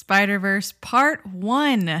Across the Spider-Verse Part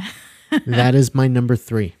 1. That is my number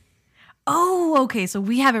 3. Oh, okay. So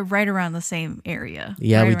we have it right around the same area.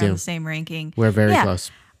 Yeah, right we around do. The same ranking. We're very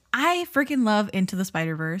close. I freaking love Into the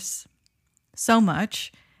Spider-Verse so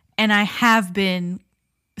much. And I have been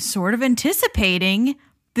sort of anticipating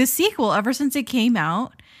the sequel ever since it came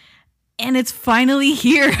out. And it's finally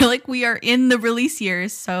here. Like, we are in the release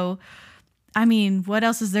years. So, I mean, what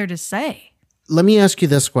else is there to say? Let me ask you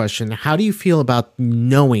this question. How do you feel about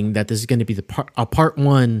knowing that this is going to be a part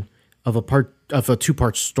 1 of a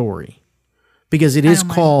 2-part story? Because it is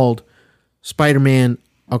called Spider-Man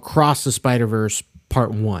Across the Spider-Verse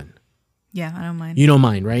Part 1. Yeah, I don't mind. You don't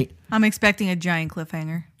mind, right? I'm expecting a giant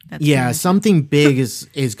cliffhanger. That's Yeah, something big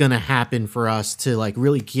is going to happen for us to like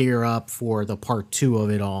really gear up for the part 2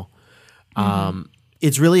 of it all.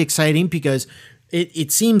 It's really exciting because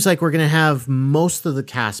it seems like we're going to have most of the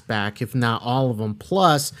cast back, if not all of them.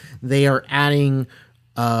 Plus, they are adding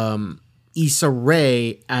Issa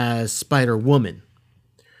Rae as Spider-Woman.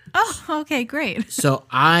 Oh, okay, great. So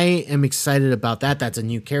I am excited about that. That's a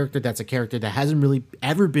new character. That's a character that hasn't really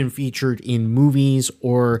ever been featured in movies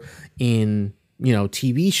or in, you know,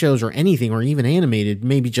 TV shows or anything, or even animated,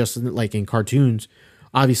 maybe just like in cartoons.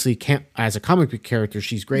 Obviously, as a comic book character,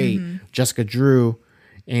 she's great. Jessica Drew.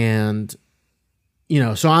 And, you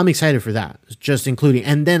know, so I'm excited for that, just including.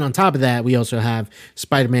 And then on top of that, we also have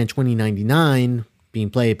Spider-Man 2099 being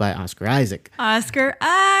played by Oscar Isaac. Oscar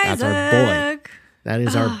Isaac. That's our boy. That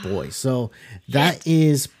is our boy. So that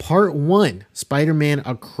is part 1, Spider-Man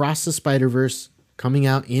Across the Spider-Verse, coming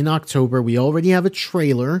out in October. We already have a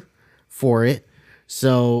trailer for it.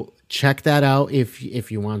 So check that out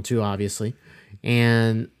if you want to, obviously.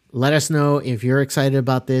 And let us know if you're excited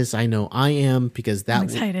about this. I know I am, because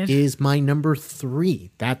that is my number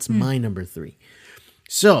 3. That's my number 3.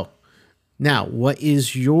 So now, what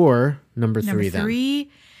is your number 3 then?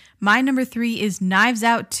 My number 3 is Knives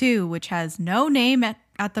Out 2, which has no name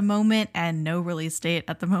at the moment and no release date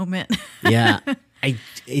at the moment. Yeah,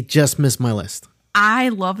 it just missed my list. I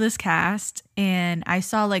love this cast, and I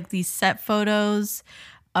saw like these set photos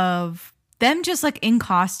of them just like in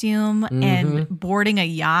costume and boarding a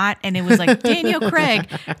yacht, and it was like Daniel Craig,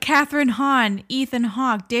 Catherine Hahn, Ethan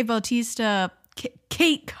Hawke, Dave Bautista,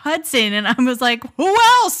 Kate Hudson, and I was like, who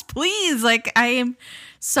else? Please, like I am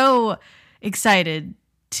so excited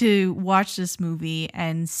to watch this movie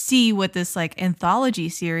and see what this like anthology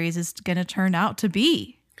series is going to turn out to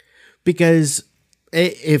be. Because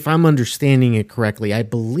if I'm understanding it correctly, I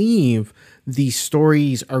believe these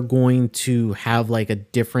stories are going to have like a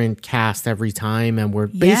different cast every time, and we're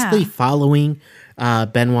basically following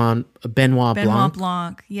Benoit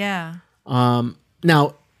Blanc. Yeah.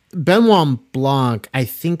 Now, Benoit Blanc, I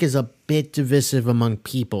think, is a bit divisive among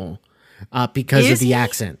people because of the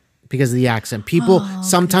accent. Because of the accent. People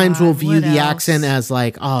sometimes will view the accent as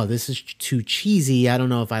like, oh, this is too cheesy. I don't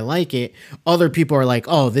know if I like it. Other people are like,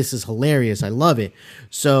 oh, this is hilarious. I love it.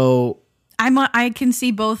 So I can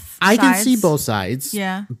see both sides. I can see both sides.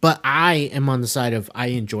 Yeah. But I am on the side of I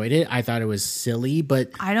enjoyed it. I thought it was silly, but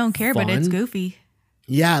I don't care, fun. But it's goofy.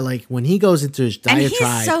 Yeah, like when he goes into his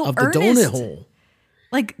diatribe of the donut hole.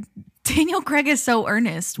 Like Daniel Craig is so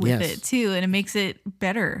earnest with it too, and it makes it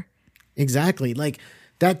better. Exactly. Like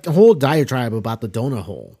that whole diatribe about the donut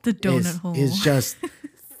hole. Is just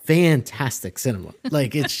fantastic cinema.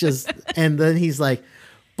 Like it's just, and then he's like,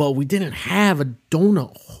 but we didn't have a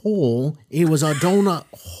donut hole. It was a donut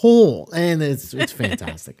hole. And it's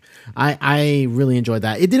fantastic. I really enjoyed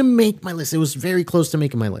that. It didn't make my list. It was very close to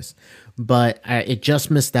making my list, but it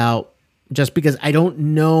just missed out just because I don't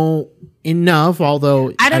know enough,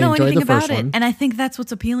 although I don't know enjoyed anything the first about it. one. And I think that's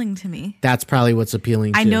what's appealing to me. That's probably what's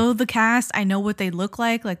appealing I to. know the cast. I know what they look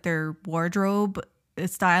like their wardrobe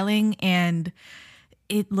styling, and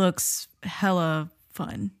it looks hella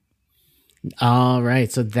fun. All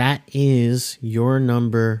right. So that is your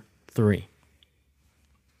number 3.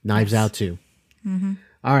 Knives Out 2. Mm-hmm.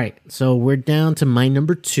 All right. So we're down to my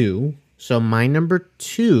number 2. So my number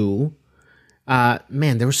 2,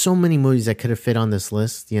 man, there were so many movies that could have fit on this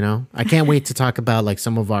list, you know? I can't wait to talk about like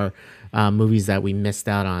some of our movies that we missed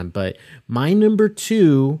out on. But my number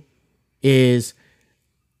 2 is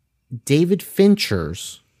David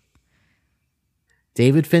Fincher's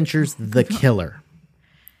The Killer.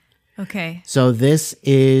 Okay. So this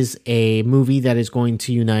is a movie that is going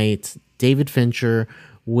to unite David Fincher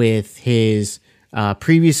with his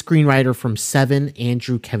previous screenwriter from Seven,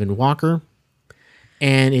 Andrew Kevin Walker,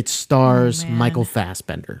 and it stars Michael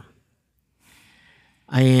Fassbender.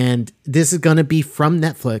 And this is going to be from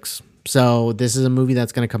Netflix. So this is a movie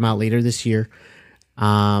that's going to come out later this year.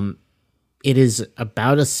 It is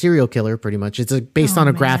about a serial killer, pretty much. It's based on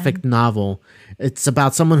a graphic novel. It's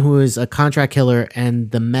about someone who is a contract killer and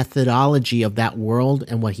the methodology of that world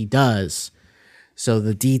and what he does. So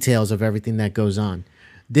the details of everything that goes on.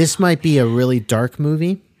 This might be a really dark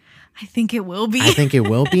movie. I think it will be. I think it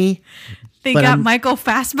will be. They got Michael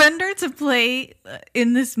Fassbender to play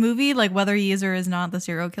in this movie, like whether he is or is not the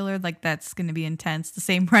serial killer. Like that's going to be intense. The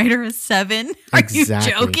same writer as Seven. Are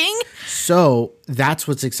Exactly. you joking? So that's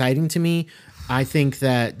what's exciting to me. I think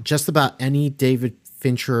that just about any David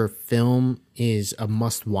Fincher film is a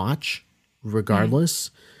must watch, regardless.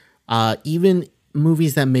 Even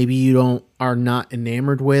movies that maybe you are not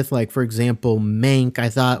enamored with, like for example, Mank, I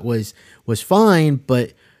thought was fine,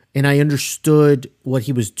 and I understood what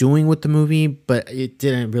he was doing with the movie, but it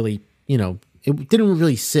didn't really, it didn't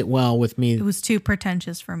really sit well with me. It was too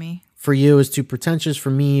pretentious for me. For you, it was too pretentious. For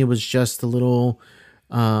me, it was just a little,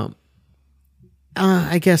 I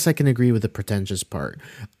guess I can agree with the pretentious part.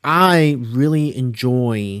 I really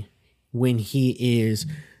enjoy when he is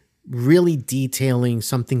really detailing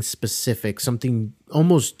something specific, something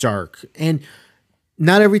almost dark. And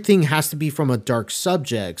not everything has to be from a dark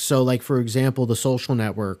subject. So like, for example, The Social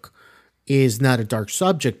Network is not a dark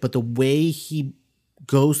subject, but the way he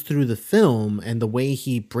goes through the film and the way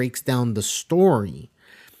he breaks down the story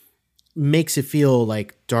makes it feel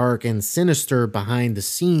like dark and sinister behind the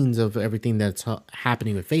scenes of everything that's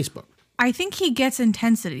happening with Facebook. I think he gets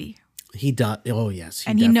intensity. He does. Oh, yes.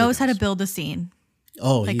 And he knows how to build a scene.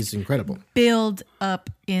 Oh, he's incredible. Build up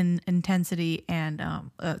in intensity and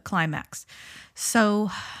climax. So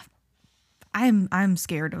I'm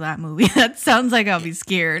scared of that movie. That sounds like I'll be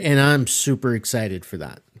scared. And I'm super excited for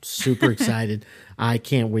that. Super excited. I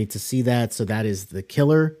can't wait to see that. So that is The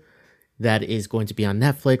Killer. That is going to be on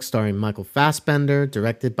Netflix, starring Michael Fassbender,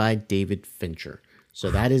 directed by David Fincher. So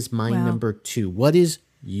that is my number 2. What is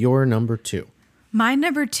your number 2? My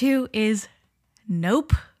number 2 is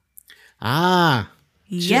Nope.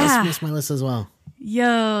 Just missed my list as well.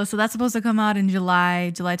 Yo, so that's supposed to come out in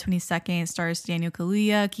July 22nd. It stars Daniel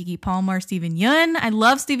Kaluuya, Keke Palmer, Steven Yeun. I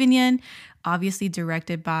love Steven Yeun. Obviously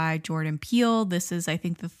directed by Jordan Peele. This is, I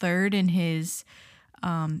think, the third in his,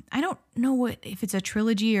 I don't know if it's a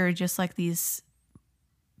trilogy or just like these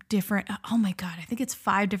different, oh my God, I think it's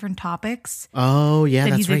 5 different topics. Oh, yeah,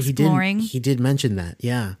 that's he's right. Exploring. He did mention that,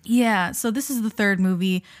 yeah. Yeah, so this is the third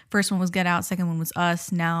movie. First one was Get Out, second one was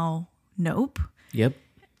Us, now Nope. Yep.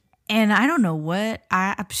 And I don't know what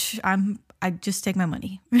I just take my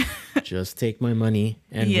money. Just take my money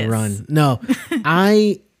and Yes. run. No,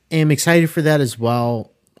 I am excited for that as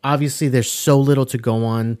well. Obviously, there's so little to go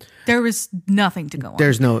on. There was nothing to go on.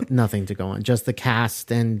 There's nothing to go on. Just the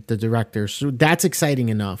cast and the director. So that's exciting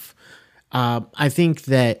enough. I think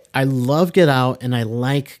that I love Get Out and I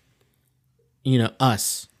like,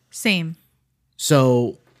 Us. Same.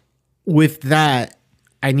 So with that,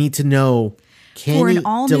 I need to know, can For he an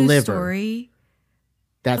all-new deliver story.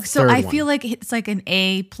 that So third I one? feel like it's like an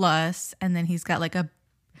A+, and then he's got like a B-,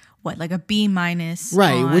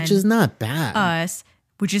 Right, on which is not bad. Us,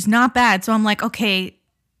 which is not bad. So I'm like, okay,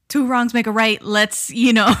 2 wrongs make a right. Let's,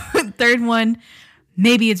 third one,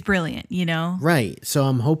 maybe it's brilliant, Right. So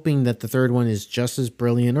I'm hoping that the third one is just as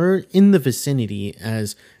brilliant or in the vicinity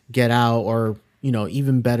as Get Out, or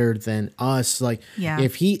even better than Us. Like, Yeah.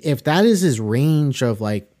 if that is his range of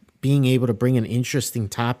like being able to bring an interesting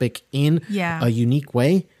topic in Yeah. a unique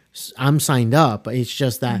way, I'm signed up. It's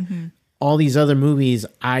just that all these other movies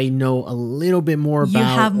I know a little bit more about. You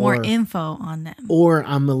have more or, info on them. or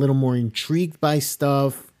I'm a little more intrigued by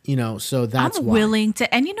stuff. So that's I'm why. willing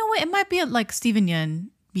to, and you know what? It might be like Steven Yeun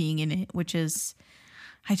being in it, which is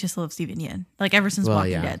I just love Steven Yeun. Like ever since Well,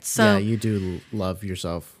 Walking yeah. Dead. So yeah, you do love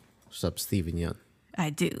yourself some Steven Yeun. I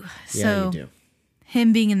do. Yeah, So you do.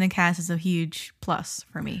 him being in the cast is a huge plus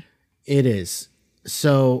for me. It is.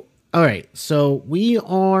 So, all right. So we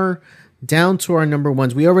are down to our number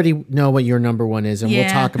ones. We already know what your number one is, and we'll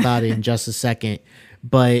Yeah. talk about it in just a second.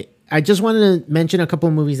 But I just wanted to mention a couple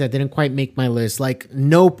of movies that didn't quite make my list. Like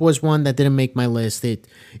Nope was one that didn't make my list. It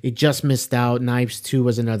just missed out. Knives 2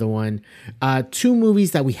 was another one. Two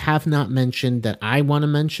movies that we have not mentioned that I want to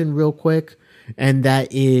mention real quick, and that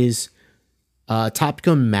is Top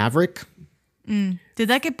Gun Maverick. Did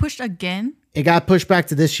that get pushed again? It got pushed back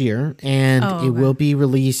to this year, and Oh, it okay. will be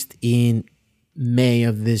released in May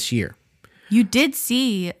of this year. You did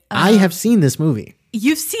see. I have seen this movie.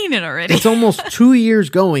 You've seen it already. It's almost 2 years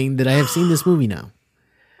going that I have seen this movie now.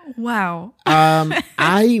 Wow.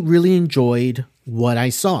 I really enjoyed what I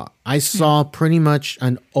saw. I saw pretty much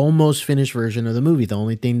an almost finished version of the movie. The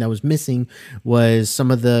only thing that was missing was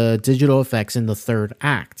some of the digital effects in the third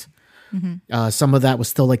act. Some of that was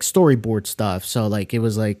still like storyboard stuff. So like it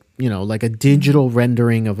was like, like a digital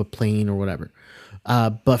rendering of a plane or whatever.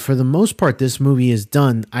 But for the most part, this movie is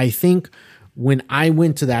done. I think when I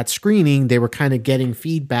went to that screening, they were kind of getting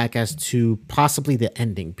feedback as to possibly the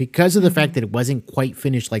ending because of the fact that it wasn't quite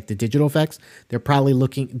finished like the digital effects. They were probably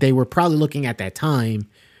looking at that time,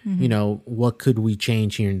 what could we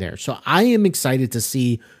change here and there. So I am excited to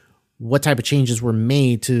see what type of changes were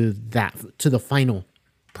made to the final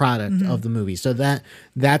product of the movie. So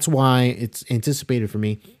that's why it's anticipated for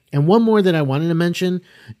me. And one more that I wanted to mention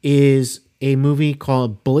is a movie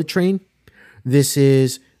called Bullet Train. This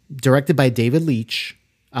is directed by David Leitch.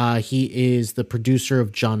 He is the producer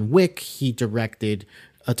of John Wick. He directed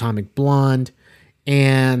Atomic Blonde.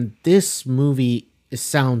 And this movie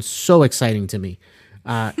sounds so exciting to me.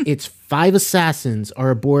 It's 5 assassins are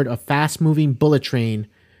aboard a fast-moving bullet train,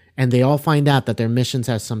 and they all find out that their missions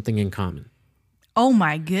have something in common. Oh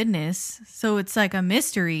my goodness. So it's like a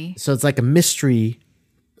mystery. So it's like a mystery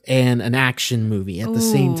and an action movie at the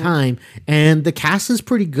same Ooh. time. And the cast is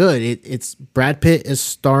pretty good. It's Brad Pitt is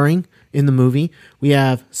starring in the movie. We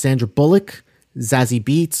have Sandra Bullock, Zazie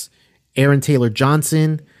Beetz, Aaron Taylor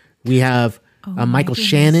Johnson. We have Michael goodness.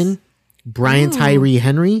 Shannon, Brian Ooh. Tyree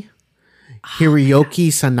Henry, Hiroyuki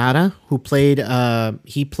Sanada, who played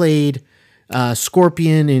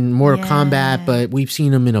Scorpion in Mortal Yeah. Kombat, but we've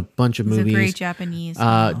seen him in a bunch of He's movies. a great Japanese.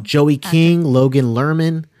 Joey King, Logan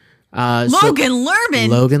Lerman. Logan Lerman.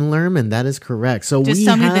 Logan Lerman, that is correct. So Just we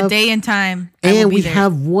tell have, me the day and time. I will and be we there.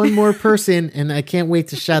 have one more person, and I can't wait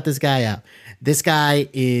to shout this guy out. This guy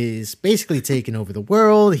is basically taking over the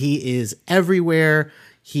world. He is everywhere.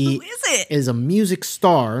 He Who is it? is a music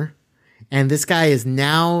star, and this guy is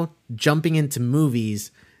now jumping into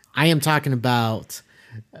movies. I am talking about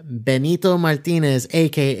Benito Martinez,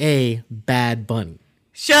 aka Bad Bunny,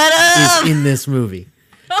 Shut up. is in this movie.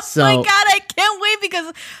 So Oh my God, I can't wait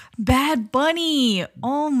because Bad Bunny.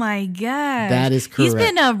 Oh my God. That is He's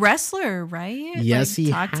correct. been a wrestler, right? yes, Like,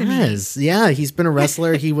 he talk to me. has. Yeah, he's been a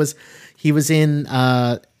wrestler. He was in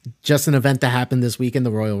just an event that happened this week in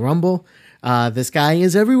the Royal Rumble. This guy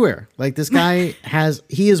is everywhere. Like this guy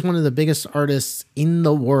he is one of the biggest artists in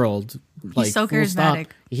the world. Like, so full stop. charismatic.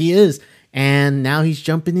 He is. And now he's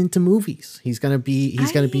jumping into movies. He's gonna be Ay,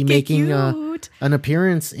 making qué cute. an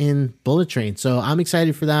appearance in Bullet Train. So I'm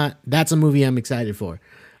excited for that. That's a movie I'm excited for.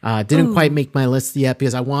 Didn't quite make my list yet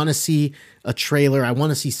because I want to see a trailer. I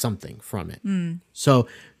want to see something from it. So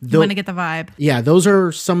You want to get the vibe. yeah, those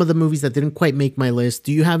are some of the movies that didn't quite make my list.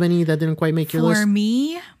 Do you have any that didn't quite make your For list?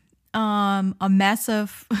 me, a mess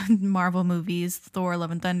of Marvel movies, Thor,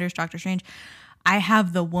 Love and Thunder, Doctor Strange. I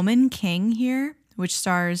have The Woman King here, which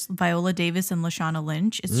stars Viola Davis and Lashana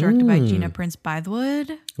Lynch. It's directed by Gina Prince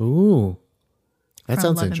Bythewood Ooh, that from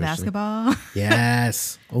sounds Love and interesting. Basketball.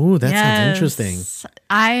 Yes. Oh, that sounds interesting. Yes.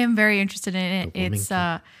 I am very interested in it. The Woman It's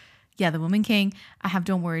The Woman King. I have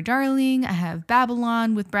Don't Worry Darling. I have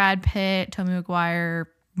Babylon with Brad Pitt, Tobey Maguire,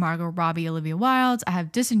 Margot Robbie, Olivia Wilde. I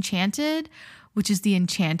have Disenchanted, which is the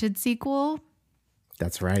Enchanted sequel.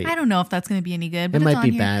 That's right. I don't know if that's going to be any good, It but it's might on be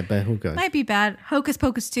here. bad, but who goes? Might be bad. Hocus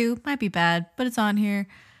Pocus 2 might be bad, but it's on here.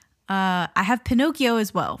 I have Pinocchio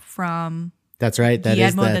as well from That's right. That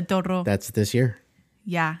is Guillermo that. del Toro. That's this year.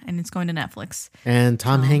 Yeah, and it's going to Netflix. And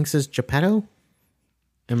Tom Hanks is Geppetto.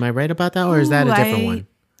 Am I right about that, or is that a Ooh, different one?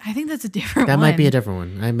 I think that's a different That one. might be a different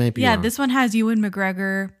one. I might be Yeah, wrong. this one has Ewan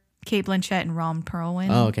McGregor, Kate Blanchett, and Ron Perlman.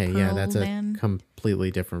 Oh, okay. Yeah, that's a Perlman. completely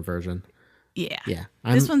different version. Yeah. Yeah.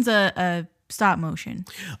 This one's a stop motion.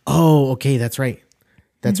 Oh, okay. That's right.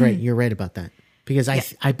 That's right. Mm-hmm. You're right about that. because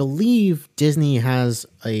I believe Disney has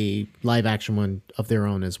a live action one of their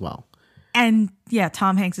own as well. And yeah,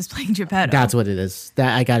 Tom Hanks is playing Geppetto. That's what it is.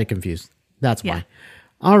 That I got it confused. That's why. Yeah.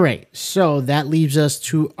 All right. So that leaves us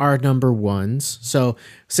to our number ones. So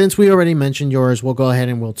since we already mentioned yours, we'll go ahead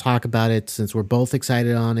and we'll talk about it since we're both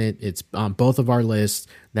excited on it. It's on both of our lists.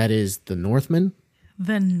 That is The Northman.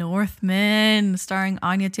 The Northman, starring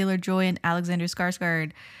Anya Taylor-Joy and Alexander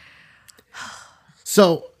Skarsgård.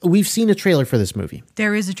 So we've seen a trailer for this movie.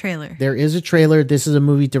 There is a trailer. There is a trailer. This is a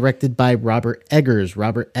movie directed by Robert Eggers.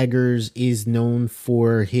 Robert Eggers is known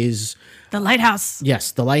for his... The Lighthouse.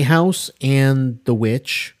 Yes, The Lighthouse and The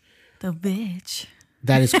Witch. The bitch.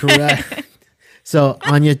 That is correct. So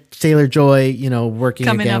Anya Taylor-Joy, working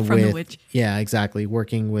Coming again up from with... The Witch. Yeah, exactly.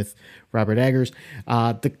 Working with Robert Eggers.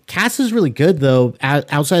 The cast is really good, though,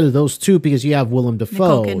 outside of those two, because you have Willem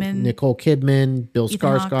Dafoe, Nicole Kidman, Bill Ethan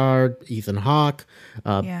Skarsgård, Ethan Hawke,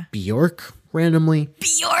 Yeah. Bjork, randomly.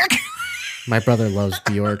 Bjork. My brother loves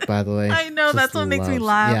Bjork, by the way. I know, that's what makes me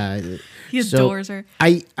laugh. Yeah. He adores her.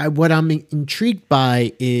 I what I'm intrigued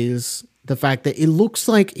by is the fact that it looks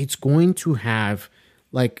like it's going to have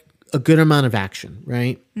like a good amount of action,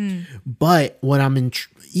 right? But what I'm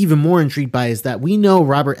even more intrigued by is that we know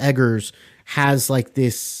Robert Eggers has like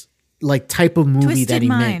this like type of movie Twisted that he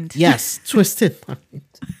Mind. made. Yes, Twisted Mind.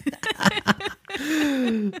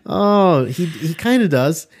 Oh, he kind of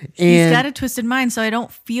does. He's And got a twisted mind, so I don't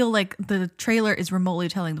feel like the trailer is remotely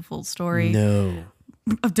telling the full story. no.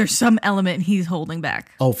 There's some element he's holding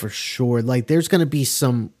back. Oh, for sure. Like there's going to be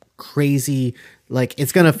some crazy, like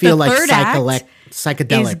it's going to feel like third act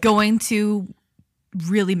psychedelic. Is going to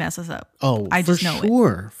really mess us up. Oh, I just know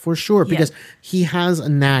it. For sure. Because he has a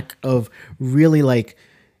knack of really like,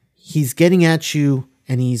 he's getting at you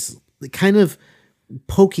and he's kind of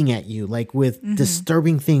poking at you like with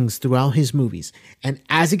disturbing things throughout his movies. And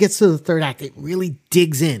as it gets to the third act, it really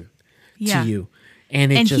digs in to you.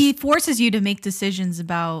 And he forces you to make decisions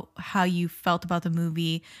about how you felt about the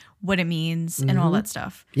movie, what it means, and all that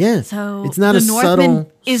stuff. Yeah. So it's not a subtle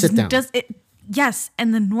sit down. Yes,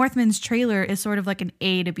 and the Northman's trailer is sort of like an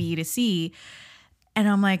A to B to C. And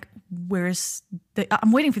I'm like,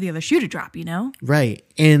 I'm waiting for the other shoe to drop, Right.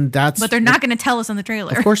 And But they're not going to tell us on the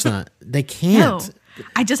trailer. Of course not. They can't. No.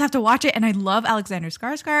 I just have to watch it, and I love Alexander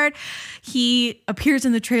Skarsgård. He appears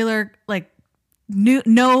in the trailer like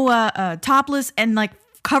topless and like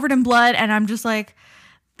covered in blood, and I'm just like,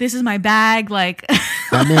 this is my bag. Like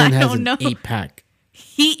That man has an 8-pack.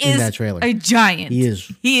 He is that trailer. a giant.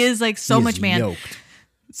 He is like so much man. Yoked.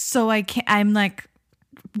 So I'm like,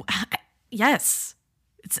 yes.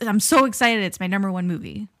 I'm so excited. It's my number one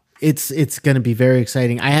movie. It's going to be very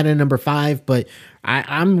exciting. I had a number 5, but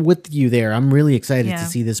I'm with you there. I'm really excited to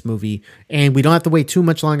see this movie. And we don't have to wait too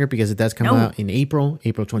much longer because it does come out in April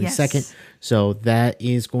 22nd. Yes. So that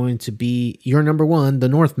is going to be your number 1, The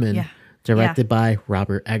Northman, directed by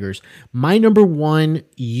Robert Eggers. My number 1,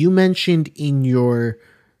 you mentioned in your,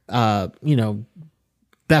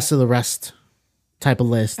 best of the rest type of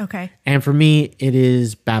list. Okay. And for me, it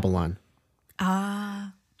is Babylon.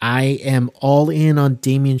 I am all in on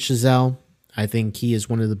Damien Chazelle. I think he is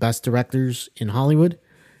one of the best directors in Hollywood.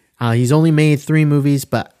 He's only made 3 movies,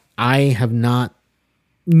 but I have not...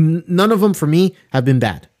 None of them, for me, have been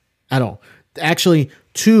bad at all. Actually,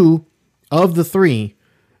 2 of the 3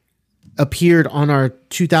 appeared on our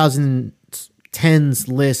 2010s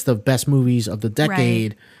list of best movies of the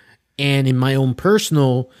decade. Right. And in my own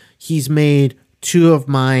personal, he's made 2 of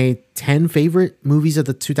my 10 favorite movies of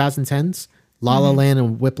the 2010s. La La Land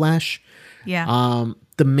and Whiplash. Yeah.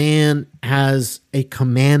 The man has a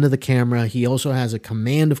command of the camera. He also has a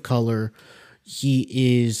command of color. He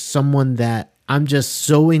is someone that I'm just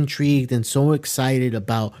so intrigued and so excited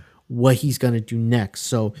about what he's going to do next.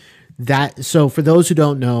 So for those who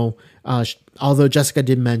don't know, although Jessica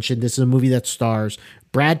did mention, this is a movie that stars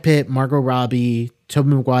Brad Pitt, Margot Robbie, Tobey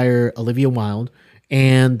Maguire, Olivia Wilde.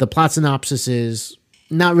 And the plot synopsis is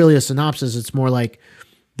not really a synopsis. It's more like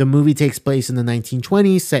the movie takes place in the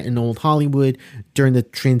 1920s, set in old Hollywood during the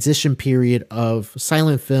transition period of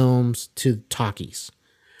silent films to talkies.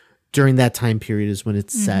 During that time period is when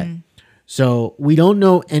it's set. So we don't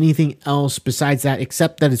know anything else besides that,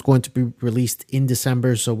 except that it's going to be released in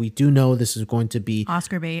December. So we do know this is going to be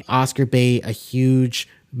Oscar bait, a huge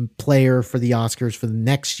player for the Oscars for the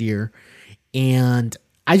next year. And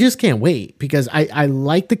I just can't wait because I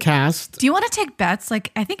like the cast. Do you want to take bets?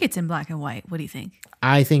 Like, I think it's in black and white. What do you think?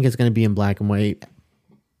 I think it's going to be in black and white.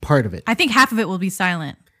 Part of it. I think half of it will be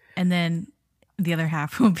silent, and then the other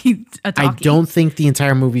half will be a talkie. I don't think the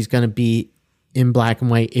entire movie is going to be in black and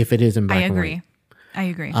white if it is in black and white. I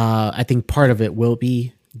agree. I think part of it will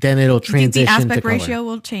be then it'll Do you think the transition to aspect color. ratio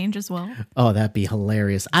will change as well? Oh, that'd be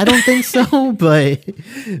hilarious. I don't think so, but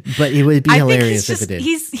it would be hilarious if it did.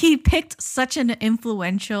 He picked such an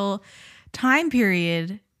influential time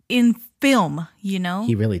period in film, you know?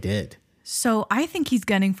 He really did. So I think he's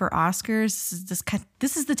gunning for Oscars.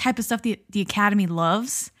 This is the type of stuff the Academy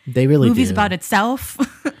loves. They really Movies do. about itself.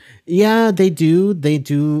 Yeah, they do. They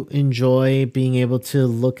do enjoy being able to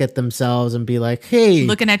look at themselves and be like, hey.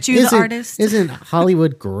 Looking at you, the artist. Isn't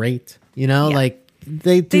Hollywood great? You know, Yeah. like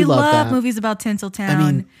they do They love love that. movies about Tinseltown. I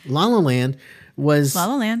mean, La La Land was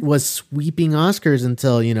sweeping Oscars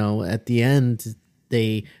until, you know, at the end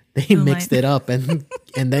they mixed it up and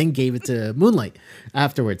then gave it to Moonlight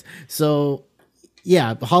afterwards. So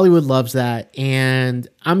yeah, Hollywood loves that, and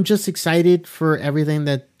I'm just excited for everything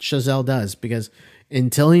that Chazelle does, because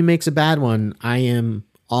until he makes a bad one, I am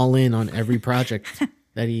all in on every project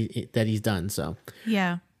that he's done. So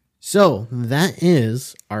yeah. So that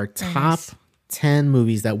is our top 10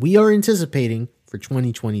 movies that we are anticipating for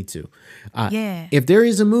 2022. Yeah. If there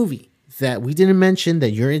is a movie that we didn't mention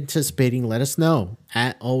that you're anticipating, let us know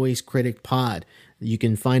at Always Critic Pod. You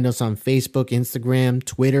can find us on Facebook, Instagram,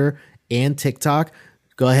 Twitter, and TikTok.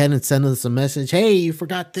 Go ahead and send us a message. Hey, you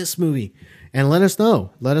forgot this movie. And let us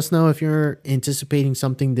know. Let us know if you're anticipating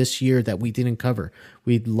something this year that we didn't cover.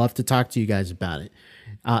 We'd love to talk to you guys about it.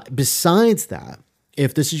 Besides that,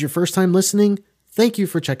 if this is your first time listening, thank you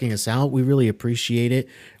for checking us out. We really appreciate it.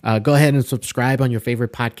 Go ahead and subscribe on your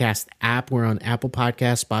favorite podcast app. We're on Apple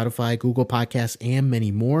Podcasts, Spotify, Google Podcasts, and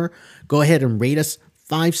many more. Go ahead and rate us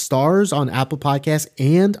 5 stars on Apple Podcasts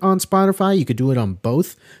and on Spotify. You could do it on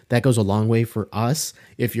both. That goes a long way for us.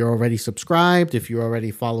 If you're already subscribed, if you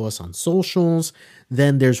already follow us on socials,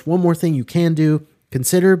 then there's one more thing you can do.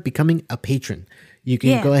 Consider becoming a patron. You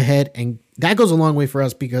can go ahead, and that goes a long way for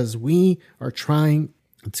us, because we are trying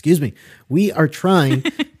to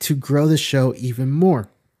grow the show even more.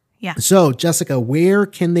 Yeah. So, Jessica, where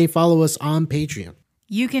can they follow us on Patreon?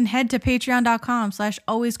 You can head to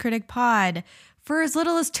patreon.com/alwayscriticpod for as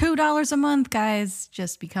little as $2 a month, guys.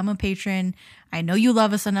 Just become a patron. I know you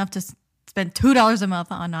love us enough to spend $2 a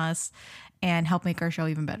month on us and help make our show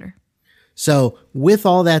even better. So with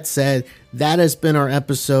all that said, that has been our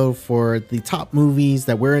episode for the top movies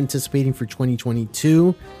that we're anticipating for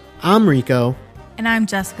 2022. I'm Rico. And I'm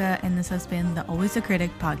Jessica, and this has been the Always a Critic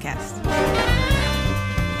podcast.